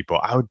already.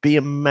 But I would be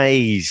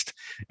amazed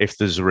if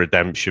there's a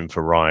redemption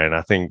for Ryan.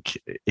 I think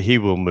he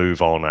will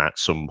move on at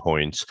some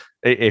point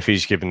if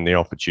he's given the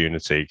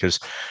opportunity.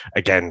 Because,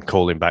 again,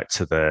 calling back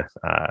to the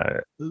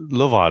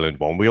Love Island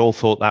one, we all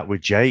thought that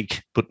with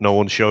Jake, but no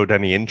one showed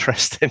any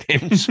interest in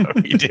him. So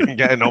he didn't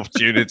get an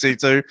opportunity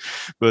to.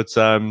 But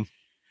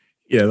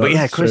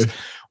Chris... True.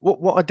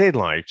 What I did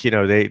like,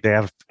 they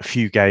have a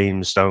few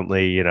games, don't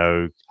they?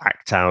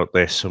 Act out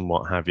this and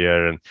what have you.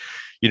 And,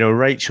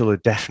 Rachel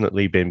had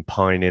definitely been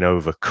pining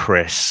over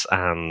Chris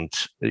and,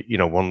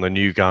 one of the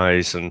new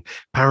guys. And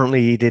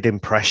apparently he did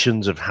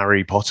impressions of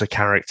Harry Potter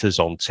characters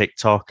on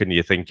TikTok. And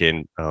you're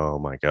thinking, oh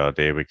my God,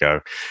 here we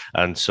go.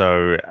 And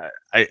so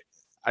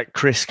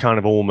Chris kind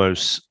of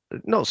almost...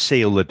 not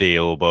seal the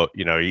deal, but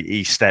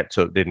he stepped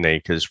up, didn't he?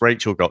 Because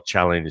Rachel got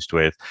challenged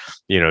with,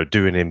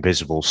 doing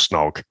invisible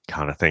snog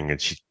kind of thing,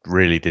 and she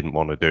really didn't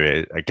want to do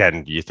it.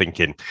 Again, you're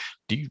thinking,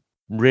 do you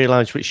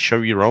realize which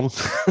show you're on? Do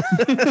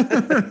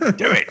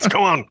it.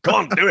 Come on,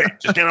 do it.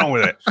 Just get on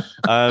with it.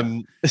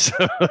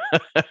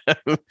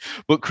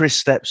 But Chris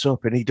steps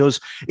up and he does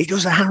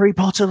a Harry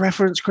Potter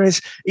reference. Chris,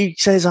 he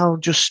says, "I'll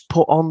just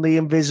put on the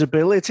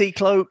invisibility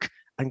cloak,"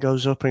 and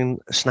goes up and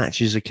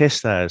snatches a kiss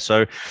there.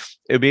 So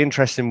it'll be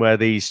interesting where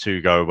these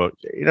two go. But,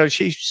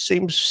 she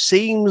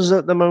seems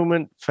at the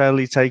moment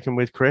fairly taken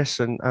with Chris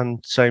and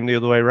same the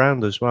other way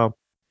around as well.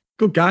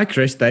 Good guy,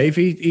 Chris, Dave.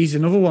 He's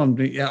another one.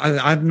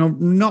 I've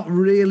not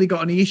really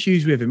got any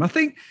issues with him. I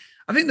think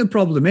I think the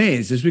problem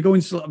is, as we go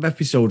into sort of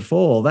episode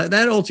 4,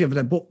 they're all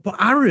together, but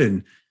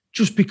Aaron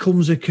just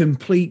becomes a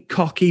complete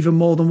cock even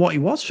more than what he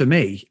was for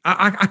me.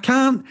 I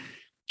can't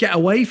get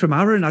away from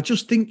Aaron. I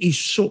just think he's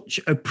such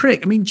a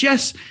prick. I mean,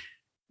 Jess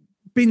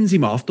bins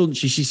him off, doesn't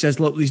she? She says,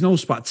 look, there's no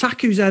spark.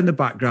 Taku's there in the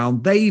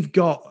background. They've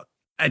got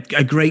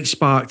a great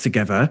spark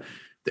together.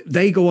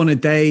 They go on a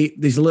date.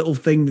 There's a little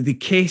thing that they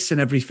kiss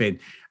and everything.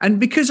 And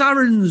because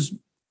Aaron's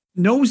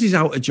nose is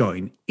out of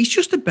joint, he's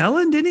just a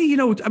bellend, isn't he? You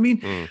know, I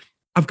mean,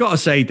 I've got to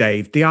say,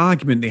 Dave, the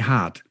argument they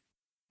had,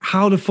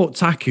 how the fuck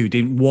Taku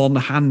didn't one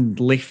hand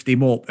lift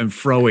him up and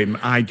throw him,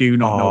 I do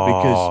not know.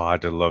 Because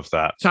I'd have loved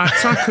that.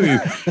 Taku,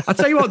 I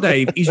tell you what,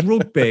 Dave, he's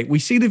rugby. We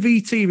see the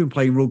VT even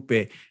playing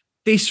rugby.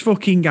 This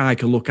fucking guy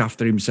can look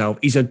after himself.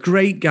 He's a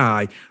great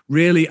guy,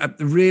 really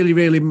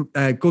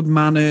good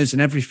manners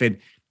and everything.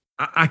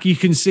 You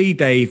can see,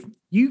 Dave,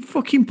 you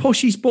fucking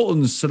push his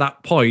buttons to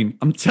that point.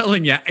 I'm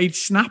telling you, he'd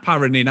snap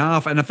Aaron in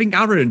half. And I think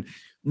Aaron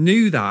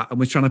knew that and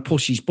was trying to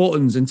push his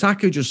buttons. And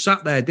Taku just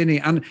sat there, didn't he?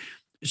 And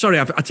sorry,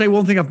 I'll tell you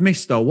one thing I've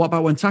missed, though. What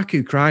about when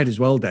Taku cried as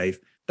well, Dave?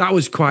 That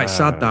was quite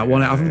sad, that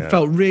one. I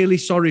felt really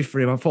sorry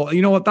for him. I thought,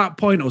 you know, at that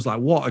point, I was like,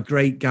 what a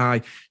great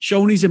guy.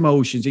 Showing his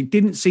emotions. It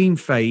didn't seem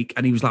fake.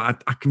 And he was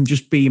like, I can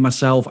just be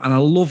myself. And I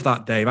love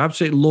that, Dave. I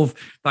absolutely love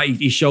that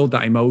he showed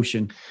that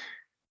emotion.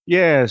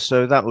 Yeah,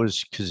 so that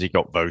was because he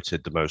got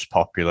voted the most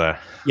popular,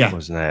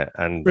 wasn't it?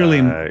 And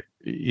brilliant.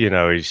 You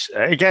know, he's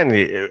again.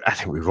 I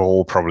think we've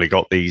all probably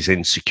got these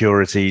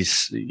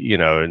insecurities, you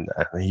know. And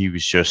he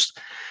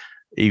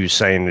was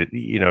saying that,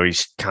 you know,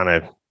 he's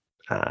kind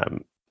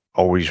of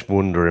always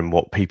wondering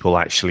what people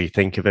actually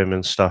think of him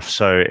and stuff.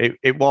 So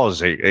it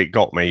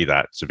got me,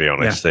 that, to be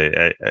honest.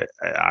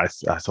 I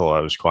thought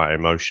that was quite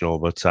emotional.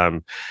 But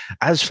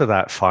as for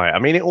that fight, I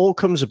mean, it all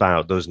comes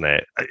about, doesn't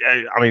it?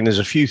 I mean, there's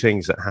a few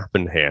things that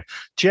happen here.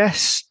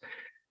 Jess,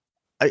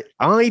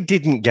 I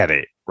didn't get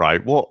it,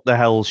 right? What the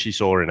hell she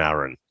saw in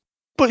Aaron,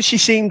 but she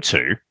seemed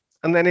to.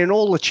 And then in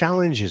all the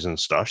challenges and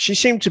stuff, she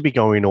seemed to be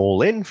going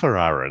all in for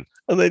Aaron.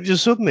 And then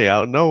just suddenly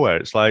out of nowhere,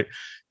 it's like,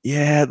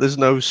 yeah, there's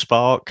no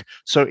spark.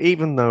 So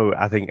even though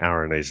I think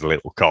Aaron is a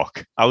little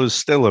cock, I was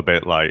still a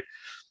bit like,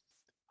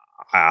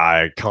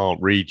 I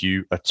can't read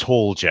you at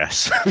all,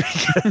 Jess,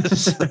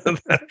 because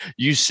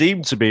you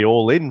seem to be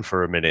all in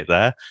for a minute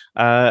there,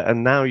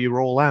 and now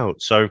you're all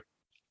out. So,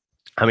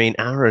 I mean,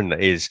 Aaron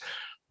is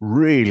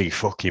really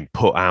fucking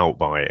put out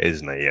by it,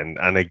 isn't he?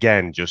 And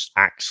again, just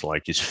acts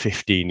like his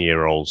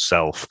 15-year-old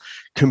self,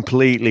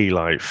 completely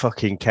like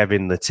fucking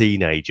Kevin the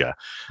teenager,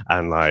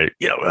 and like,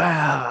 you know,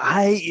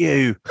 I hate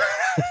you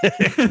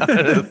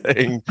kind of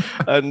thing.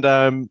 And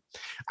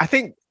I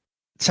think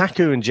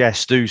Taku and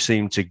Jess do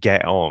seem to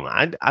get on.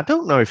 I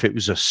don't know if it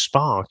was a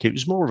spark. It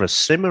was more of a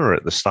simmer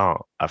at the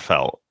start, I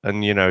felt.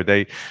 And, you know,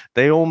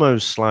 they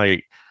almost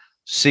like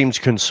seem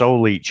to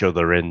console each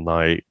other in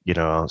like, you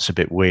know, it's a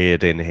bit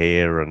weird in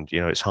here and, you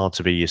know, it's hard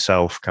to be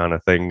yourself kind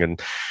of thing.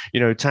 And, you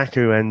know,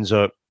 Taku ends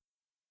up,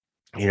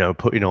 you know,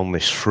 putting on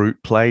this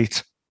fruit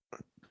plate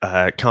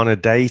kind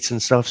of date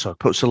and stuff. So it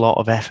puts a lot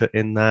of effort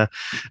in there.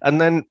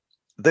 And then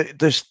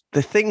there's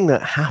the thing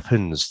that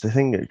happens, the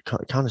thing that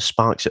kind of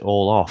sparks it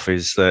all off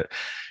is that,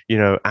 you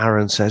know,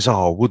 Aaron says,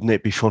 oh, wouldn't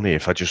it be funny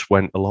if I just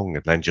went along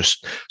and then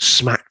just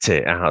smacked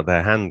it out of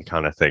their hand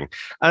kind of thing.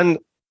 And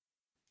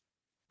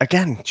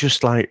again,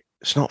 just like,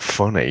 it's not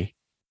funny.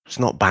 It's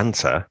not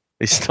banter.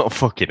 It's not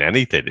fucking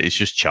anything. It's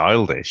just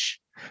childish.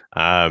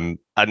 And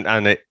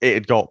it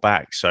had got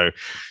back. So,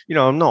 you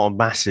know, I'm not a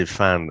massive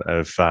fan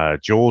of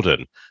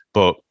Jordan,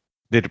 but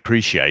did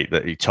appreciate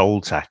that he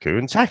told Taku.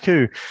 And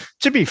Taku,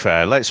 to be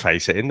fair, let's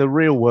face it, in the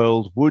real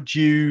world, would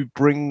you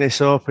bring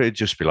this up? It'd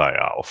just be like,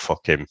 oh,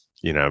 fuck him,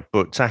 you know.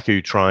 But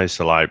Taku tries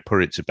to like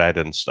put it to bed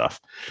and stuff.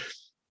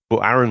 But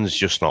Aaron's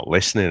just not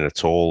listening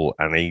at all,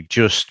 and he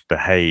just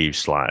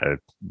behaves like a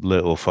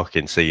little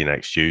fucking see you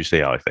next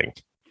Tuesday, I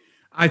think.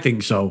 I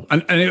think so.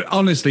 And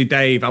honestly,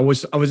 Dave, I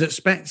was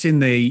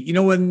expecting you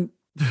know,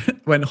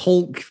 when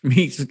Hulk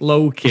meets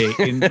Loki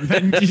in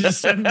Avengers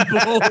Assemble,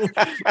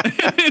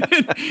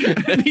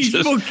 and he's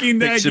just fucking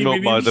there, picks him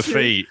up by the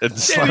feet and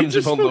slams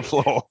him on the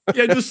floor.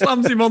 Yeah, just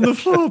slams him on the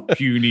floor.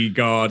 Puny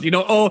God, you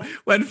know. Or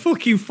when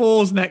fucking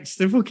Thor's next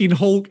to fucking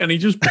Hulk and he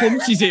just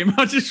punches him.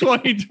 I just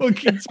wanted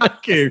fucking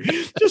Taku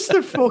just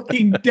to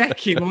fucking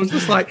deck him. I was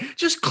just like,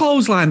 just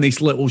clothesline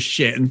this little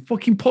shit and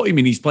fucking put him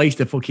in his place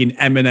to fucking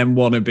Eminem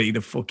wannabe,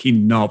 the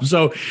fucking knob.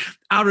 So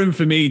Aaron,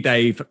 for me,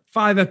 Dave,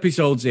 5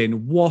 episodes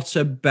in, what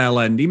a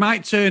bellend. He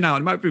might turn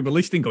out, might be people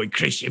listening going,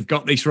 Chris, you've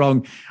got this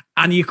wrong.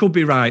 And you could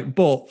be right.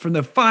 But from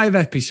the 5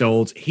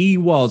 episodes, he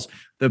was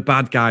the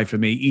bad guy for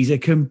me. He's a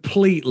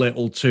complete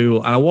little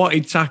tool. And I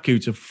wanted Taku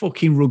to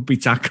fucking rugby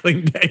tackle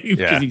him, Dave,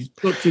 because he's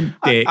such a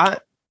dick.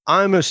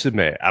 I must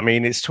admit, I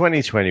mean, it's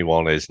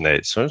 2021, isn't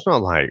it? So it's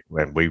not like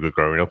when we were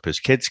growing up as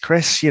kids,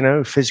 Chris, you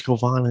know, physical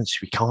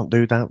violence, we can't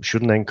do that. We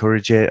shouldn't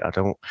encourage it. I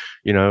don't,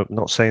 you know, I'm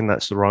not saying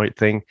that's the right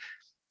thing.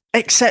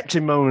 Except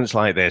in moments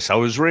like this, I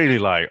was really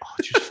like, oh,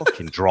 just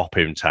fucking drop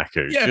him,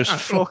 Taku. Just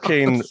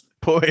fucking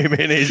put him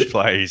in his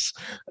place.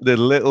 The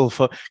little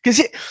because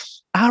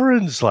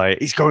Aaron's like,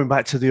 he's going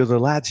back to the other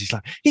lads. He's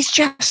like, he's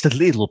just a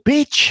little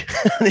bitch.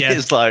 And Yeah.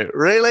 he's like,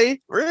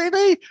 really?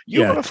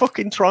 You want to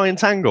fucking try and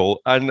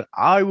tangle? And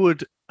I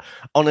would,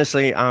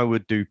 honestly, I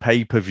would do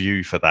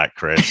pay-per-view for that,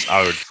 Chris.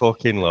 I would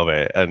fucking love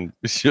it. And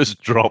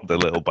just drop the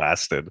little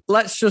bastard.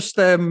 Let's just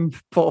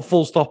put a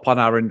full stop on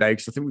Aaron Day,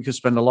 because I think we could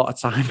spend a lot of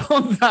time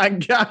on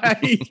that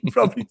guy.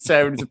 Probably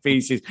tearing to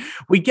pieces.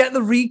 We get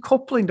the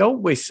recoupling,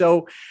 don't we?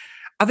 So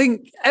I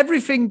think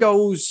everything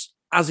goes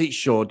as it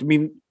should. I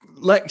mean,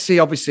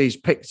 Lexi obviously has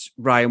picked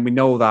Ryan. We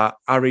know that.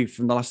 Ari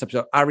from the last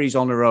episode, Ari's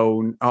on her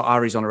own.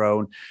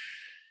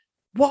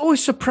 What I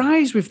was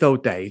surprised with, though,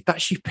 Dave,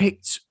 that she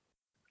picked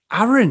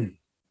Aaron.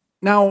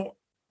 Now,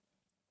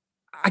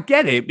 I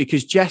get it,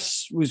 because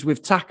Jess was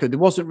with Taka. There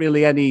wasn't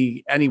really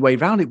any way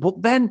around it.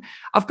 But then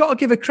I've got to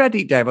give her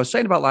credit, Dave. I was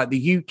saying about like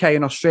the UK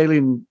and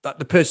Australian,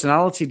 the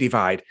personality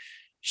divide.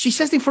 She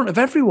says in front of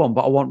everyone,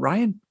 but I want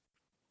Ryan.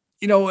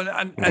 You know,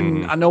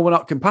 and I know we're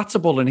not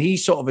compatible, and he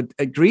sort of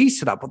agrees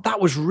to that. But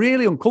that was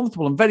really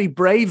uncomfortable and very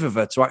brave of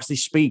her to actually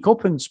speak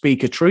up and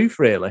speak a truth,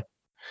 really.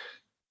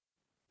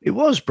 It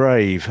was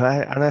brave.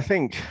 And I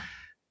think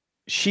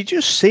she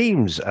just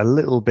seems a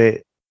little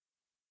bit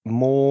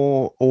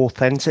more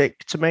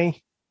authentic to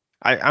me.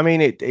 I mean,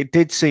 it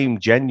did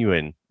seem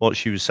genuine what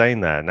she was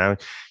saying there. Now,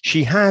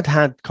 she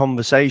had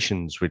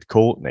conversations with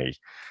Courtney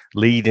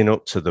leading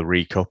up to the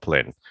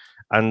recoupling.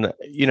 And,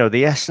 you know,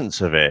 the essence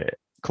of it,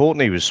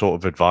 Courtney was sort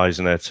of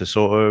advising her to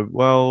sort of,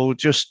 well,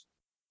 just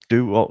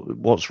do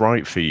what's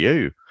right for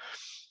you.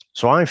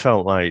 So I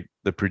felt like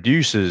the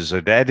producers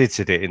had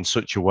edited it in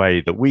such a way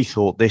that we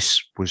thought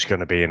this was going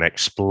to be an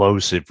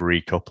explosive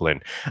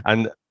recoupling.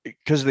 And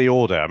because of the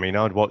order, I mean,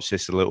 I'd watched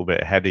this a little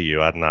bit ahead of you,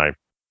 hadn't I?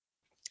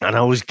 And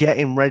I was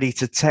getting ready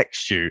to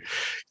text you,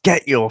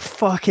 get your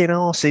fucking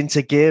arse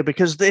into gear,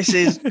 because this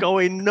is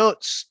going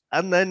nuts.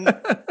 And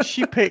then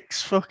she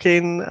picks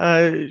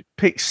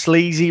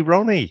sleazy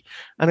Ronnie.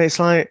 And it's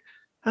like,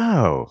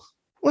 oh,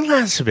 well,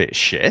 that's a bit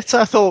shit.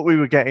 I thought we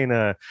were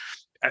getting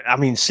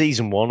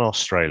season 1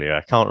 Australia,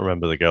 I can't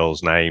remember the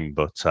girl's name,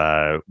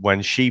 but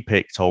when she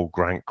picked old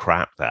Grant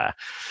Crap there,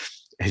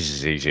 this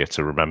is easier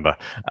to remember.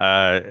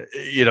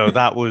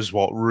 That was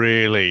what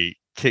really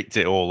kicked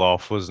it all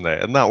off, wasn't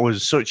it? And that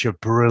was such a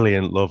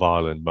brilliant Love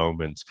Island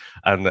moment.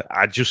 And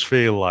I just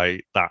feel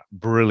like that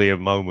brilliant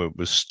moment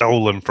was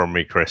stolen from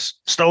me, Chris.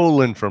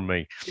 Stolen from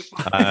me.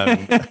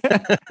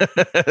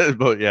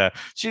 But yeah,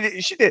 she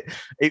did.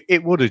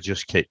 It would have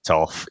just kicked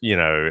off, you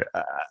know,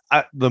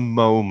 at the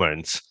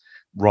moment.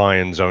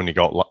 Ryan's only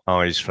got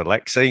eyes for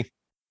Lexi.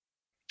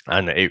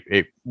 And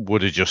it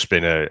would have just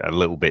been a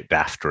little bit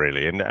daft,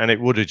 really. And it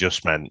would have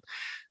just meant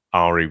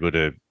Ari would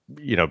have,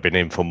 you know, been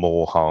in for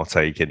more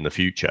heartache in the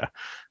future.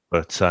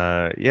 But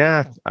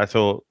I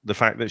thought the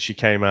fact that she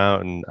came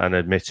out and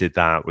admitted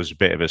that was a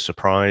bit of a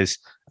surprise.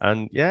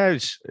 And yeah,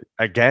 it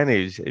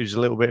was a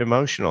little bit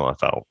emotional, I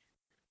felt.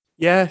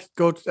 Yeah,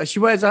 good. She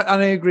wears, and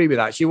I agree with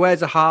that. She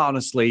wears a heart on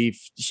her sleeve.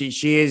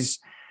 She is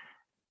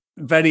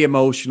very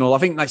emotional. I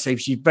think, like I say,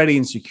 she's very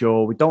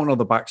insecure. We don't know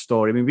the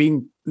backstory. I mean,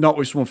 being not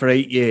with someone for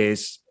 8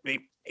 years,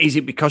 is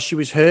it because she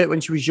was hurt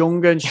when she was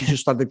younger and she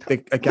just had a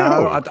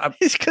go? No,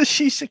 it's because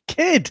she's a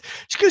kid.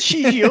 It's because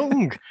she's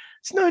young.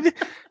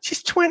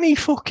 She's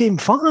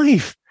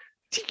 25.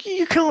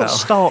 You can't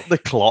start the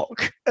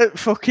clock at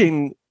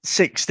fucking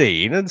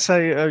 16 and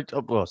say,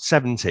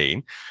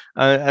 17,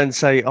 and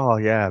say, oh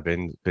yeah, I've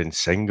been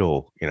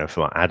single, you know,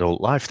 for my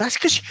adult life. That's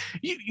because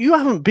you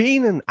haven't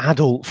been an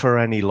adult for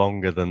any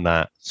longer than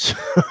that. So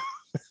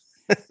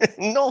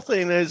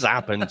nothing has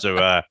happened to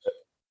her.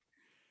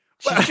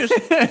 She's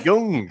just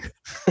young.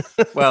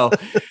 Well,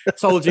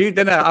 told you,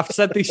 didn't I? I've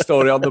said this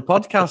story on the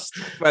podcast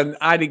when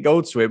I didn't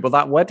go to it, but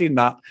that wedding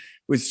that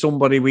was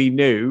somebody we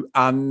knew,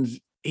 and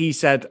he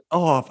said,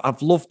 "Oh,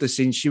 I've loved her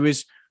since she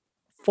was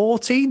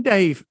 14,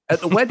 Dave, at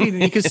the wedding."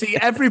 And you can see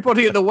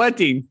everybody at the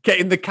wedding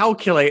getting the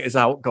calculators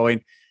out,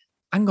 going,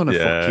 "Hang on a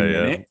fucking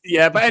minute."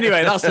 Yeah, but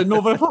anyway, that's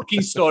another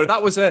fucking story.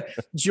 That was a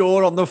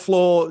jaw on the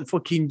floor,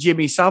 fucking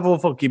Jimmy Savile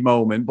fucking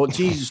moment. But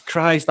Jesus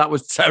Christ, that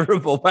was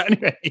terrible. But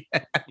anyway,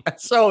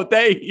 so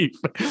Dave,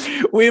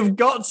 we've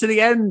got to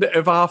the end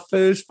of our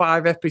first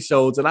 5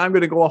 episodes, and I'm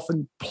going to go off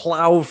and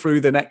plow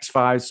through the next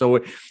 5.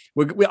 So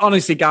we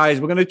honestly,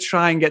 guys, we're going to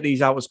try and get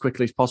these out as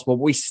quickly as possible.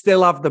 We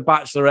still have The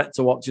Bachelorette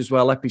to watch as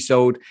well,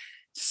 episode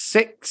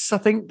 6, I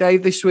think,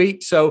 Dave, this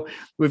week. So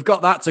we've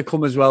got that to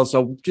come as well.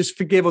 So just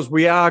forgive us.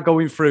 We are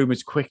going through them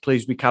as quickly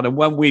as we can, and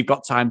when we've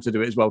got time to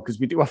do it as well, because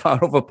we do have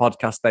our other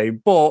podcast,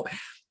 Dave. But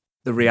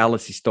the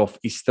reality stuff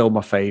is still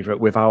my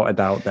favorite, without a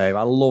doubt, Dave.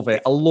 I love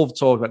it. I love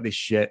talking about this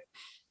shit.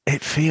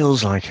 It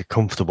feels like a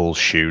comfortable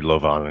shoe,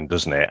 Love Island,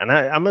 doesn't it? And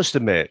I must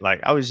admit, like,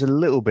 I was a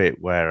little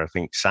bit where I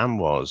think Sam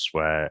was,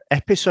 where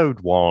episode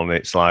 1,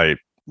 it's like,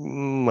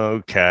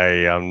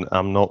 okay,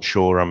 I'm not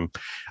sure I'm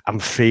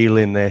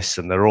feeling this,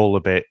 and they're all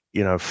a bit,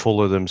 you know,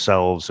 full of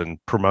themselves and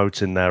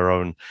promoting their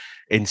own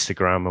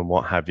Instagram and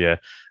what have you.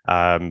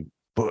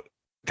 But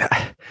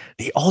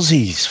the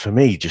Aussies, for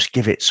me, just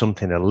give it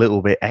something a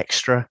little bit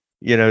extra.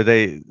 You know,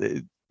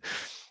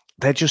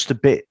 they're just a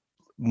bit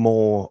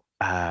more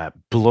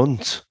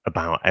blunt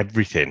about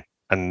everything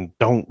and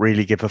don't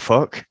really give a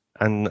fuck.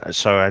 And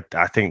so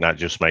I think that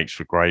just makes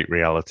for great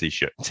reality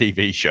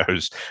TV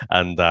shows.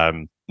 And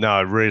no,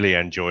 I'm really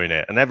enjoying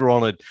it. And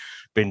everyone had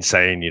been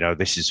saying,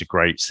 this is a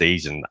great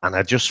season. And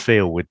I just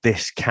feel with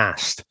this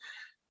cast,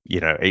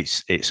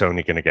 it's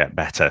only going to get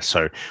better.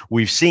 So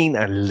we've seen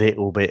a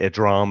little bit of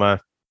drama,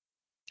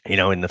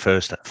 in the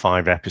first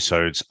 5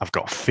 episodes. I've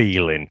got a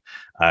feeling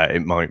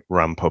it might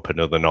ramp up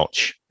another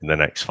notch in the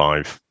next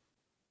 5.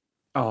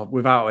 Oh,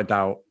 without a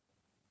doubt.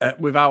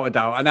 Without a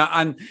doubt.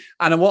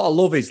 And what I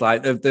love is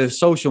like the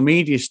social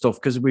media stuff,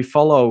 because we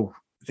follow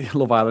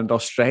Love Island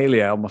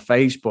Australia on my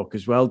Facebook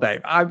as well,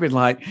 Dave. I've been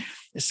like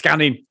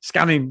scanning.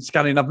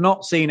 I've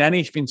not seen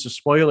anything to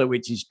spoil it,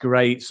 which is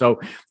great.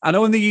 So I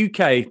know in the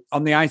UK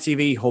on the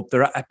ITV Hub,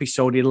 they're at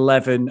episode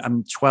 11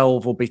 and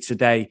 12 will be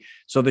today.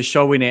 So they're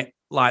showing it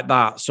like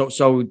that.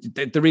 So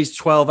there is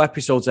 12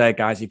 episodes there,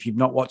 guys. If you're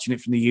not watching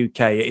it from the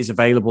UK, it is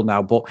available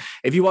now. But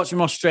if you watch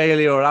from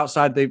Australia or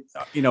outside the,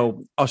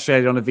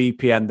 Australia on a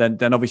VPN,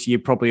 then obviously you're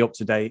probably up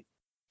to date.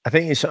 I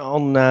think it's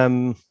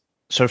on.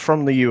 So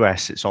from the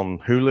US, it's on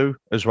Hulu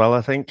as well.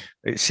 I think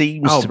it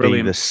seems to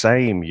be the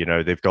same.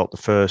 They've got the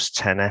first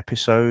 10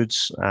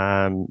 episodes.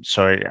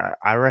 So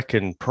I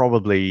reckon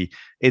probably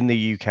in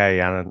the UK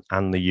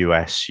and the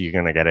US, you're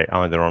going to get it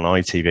either on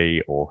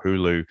ITV or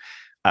Hulu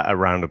at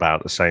around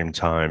about the same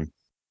time.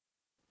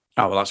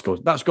 Oh, well, that's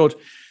good. That's good.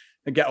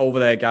 And get over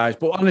there, guys.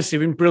 But honestly,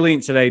 been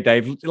brilliant today,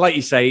 Dave. Like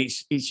you say,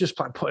 it's just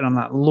like putting on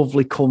that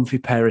lovely, comfy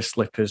pair of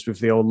slippers with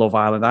the old Love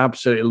Island. I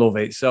absolutely love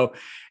it. So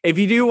if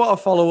you do want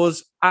to follow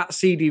us at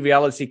CD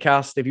Reality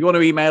Cast, if you want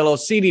to email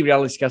us,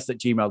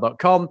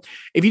 cdrealitycast@gmail.com.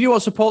 If you do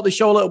want to support the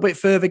show a little bit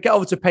further, get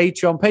over to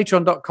Patreon,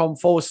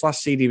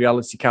 patreon.com/CD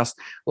Realitycast.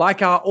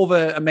 Like our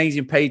other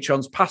amazing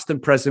patrons, past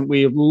and present,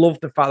 we love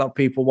the fact that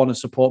people want to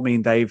support me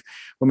and Dave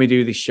when we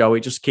do this show.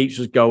 It just keeps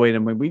us going.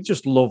 And we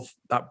just love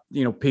that,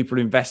 people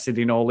are invested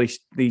in all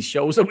these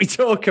shows that we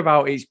talk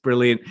about. It's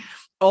brilliant.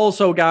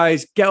 Also,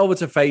 guys, get over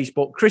to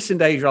Facebook, Chris and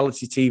Dave's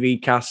Reality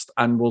TV Cast,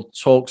 and we'll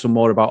talk some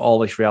more about all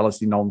this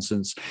reality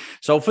nonsense.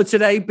 So for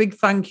today, big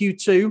thank you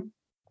to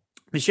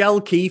Michelle,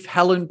 Keith,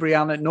 Helen,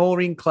 Brianna,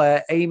 Noreen,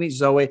 Claire, Amy,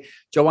 Zoe,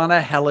 Joanna,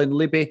 Helen,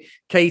 Libby,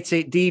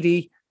 Katie, Dee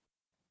Dee,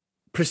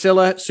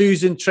 Priscilla,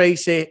 Susan,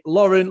 Tracy,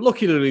 Lauren,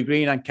 Lucky Lily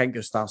Green, and Ken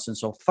Gustafson.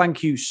 So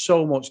thank you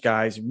so much,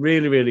 guys.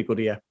 Really, really good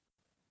here.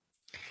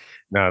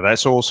 No,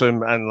 that's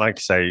awesome. And like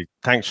I say,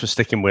 thanks for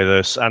sticking with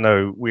us. I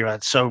know we've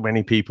had so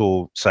many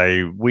people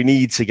say, we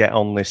need to get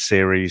on this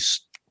series.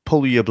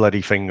 Pull your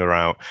bloody finger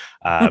out.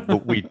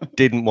 But we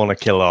didn't want to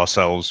kill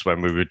ourselves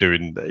when we were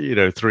doing,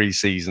 3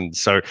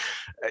 seasons. So,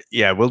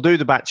 yeah, we'll do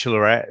The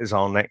Bachelorette as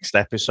our next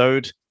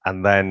episode.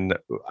 And then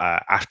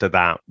after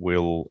that,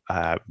 we'll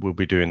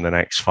be doing the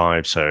next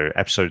 5. So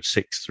episode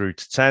 6 through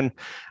to 10.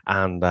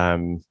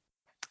 And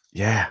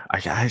yeah, I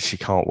actually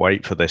can't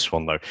wait for this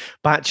one, though.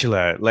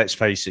 Bachelor, let's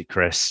face it,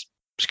 Chris,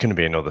 it's going to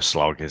be another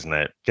slog, isn't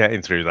it?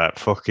 Getting through that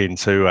fucking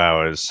 2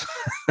 hours.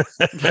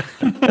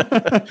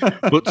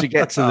 But to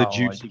get to the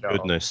juicy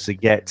goodness, to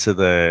get to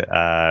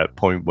the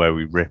point where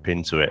we rip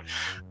into it.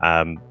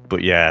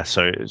 But yeah,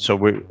 so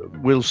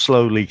we'll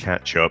slowly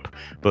catch up.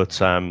 But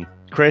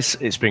Chris,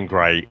 it's been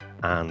great.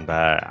 And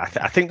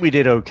I think we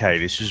did okay.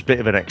 This was a bit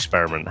of an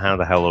experiment. How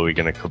the hell are we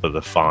going to cover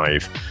the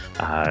 5?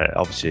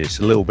 Obviously, it's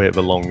a little bit of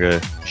a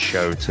longer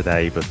show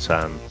today, but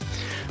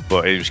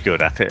it was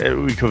good. I think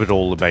we covered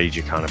all the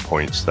major kind of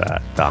points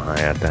that I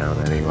had down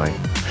anyway.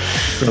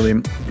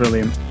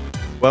 Brilliant.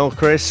 Well,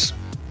 Chris,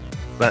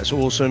 that's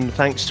awesome.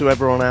 Thanks to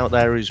everyone out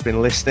there who's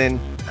been listening,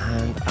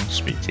 and I'll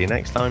speak to you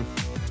next time.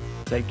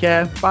 Take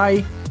care.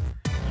 Bye.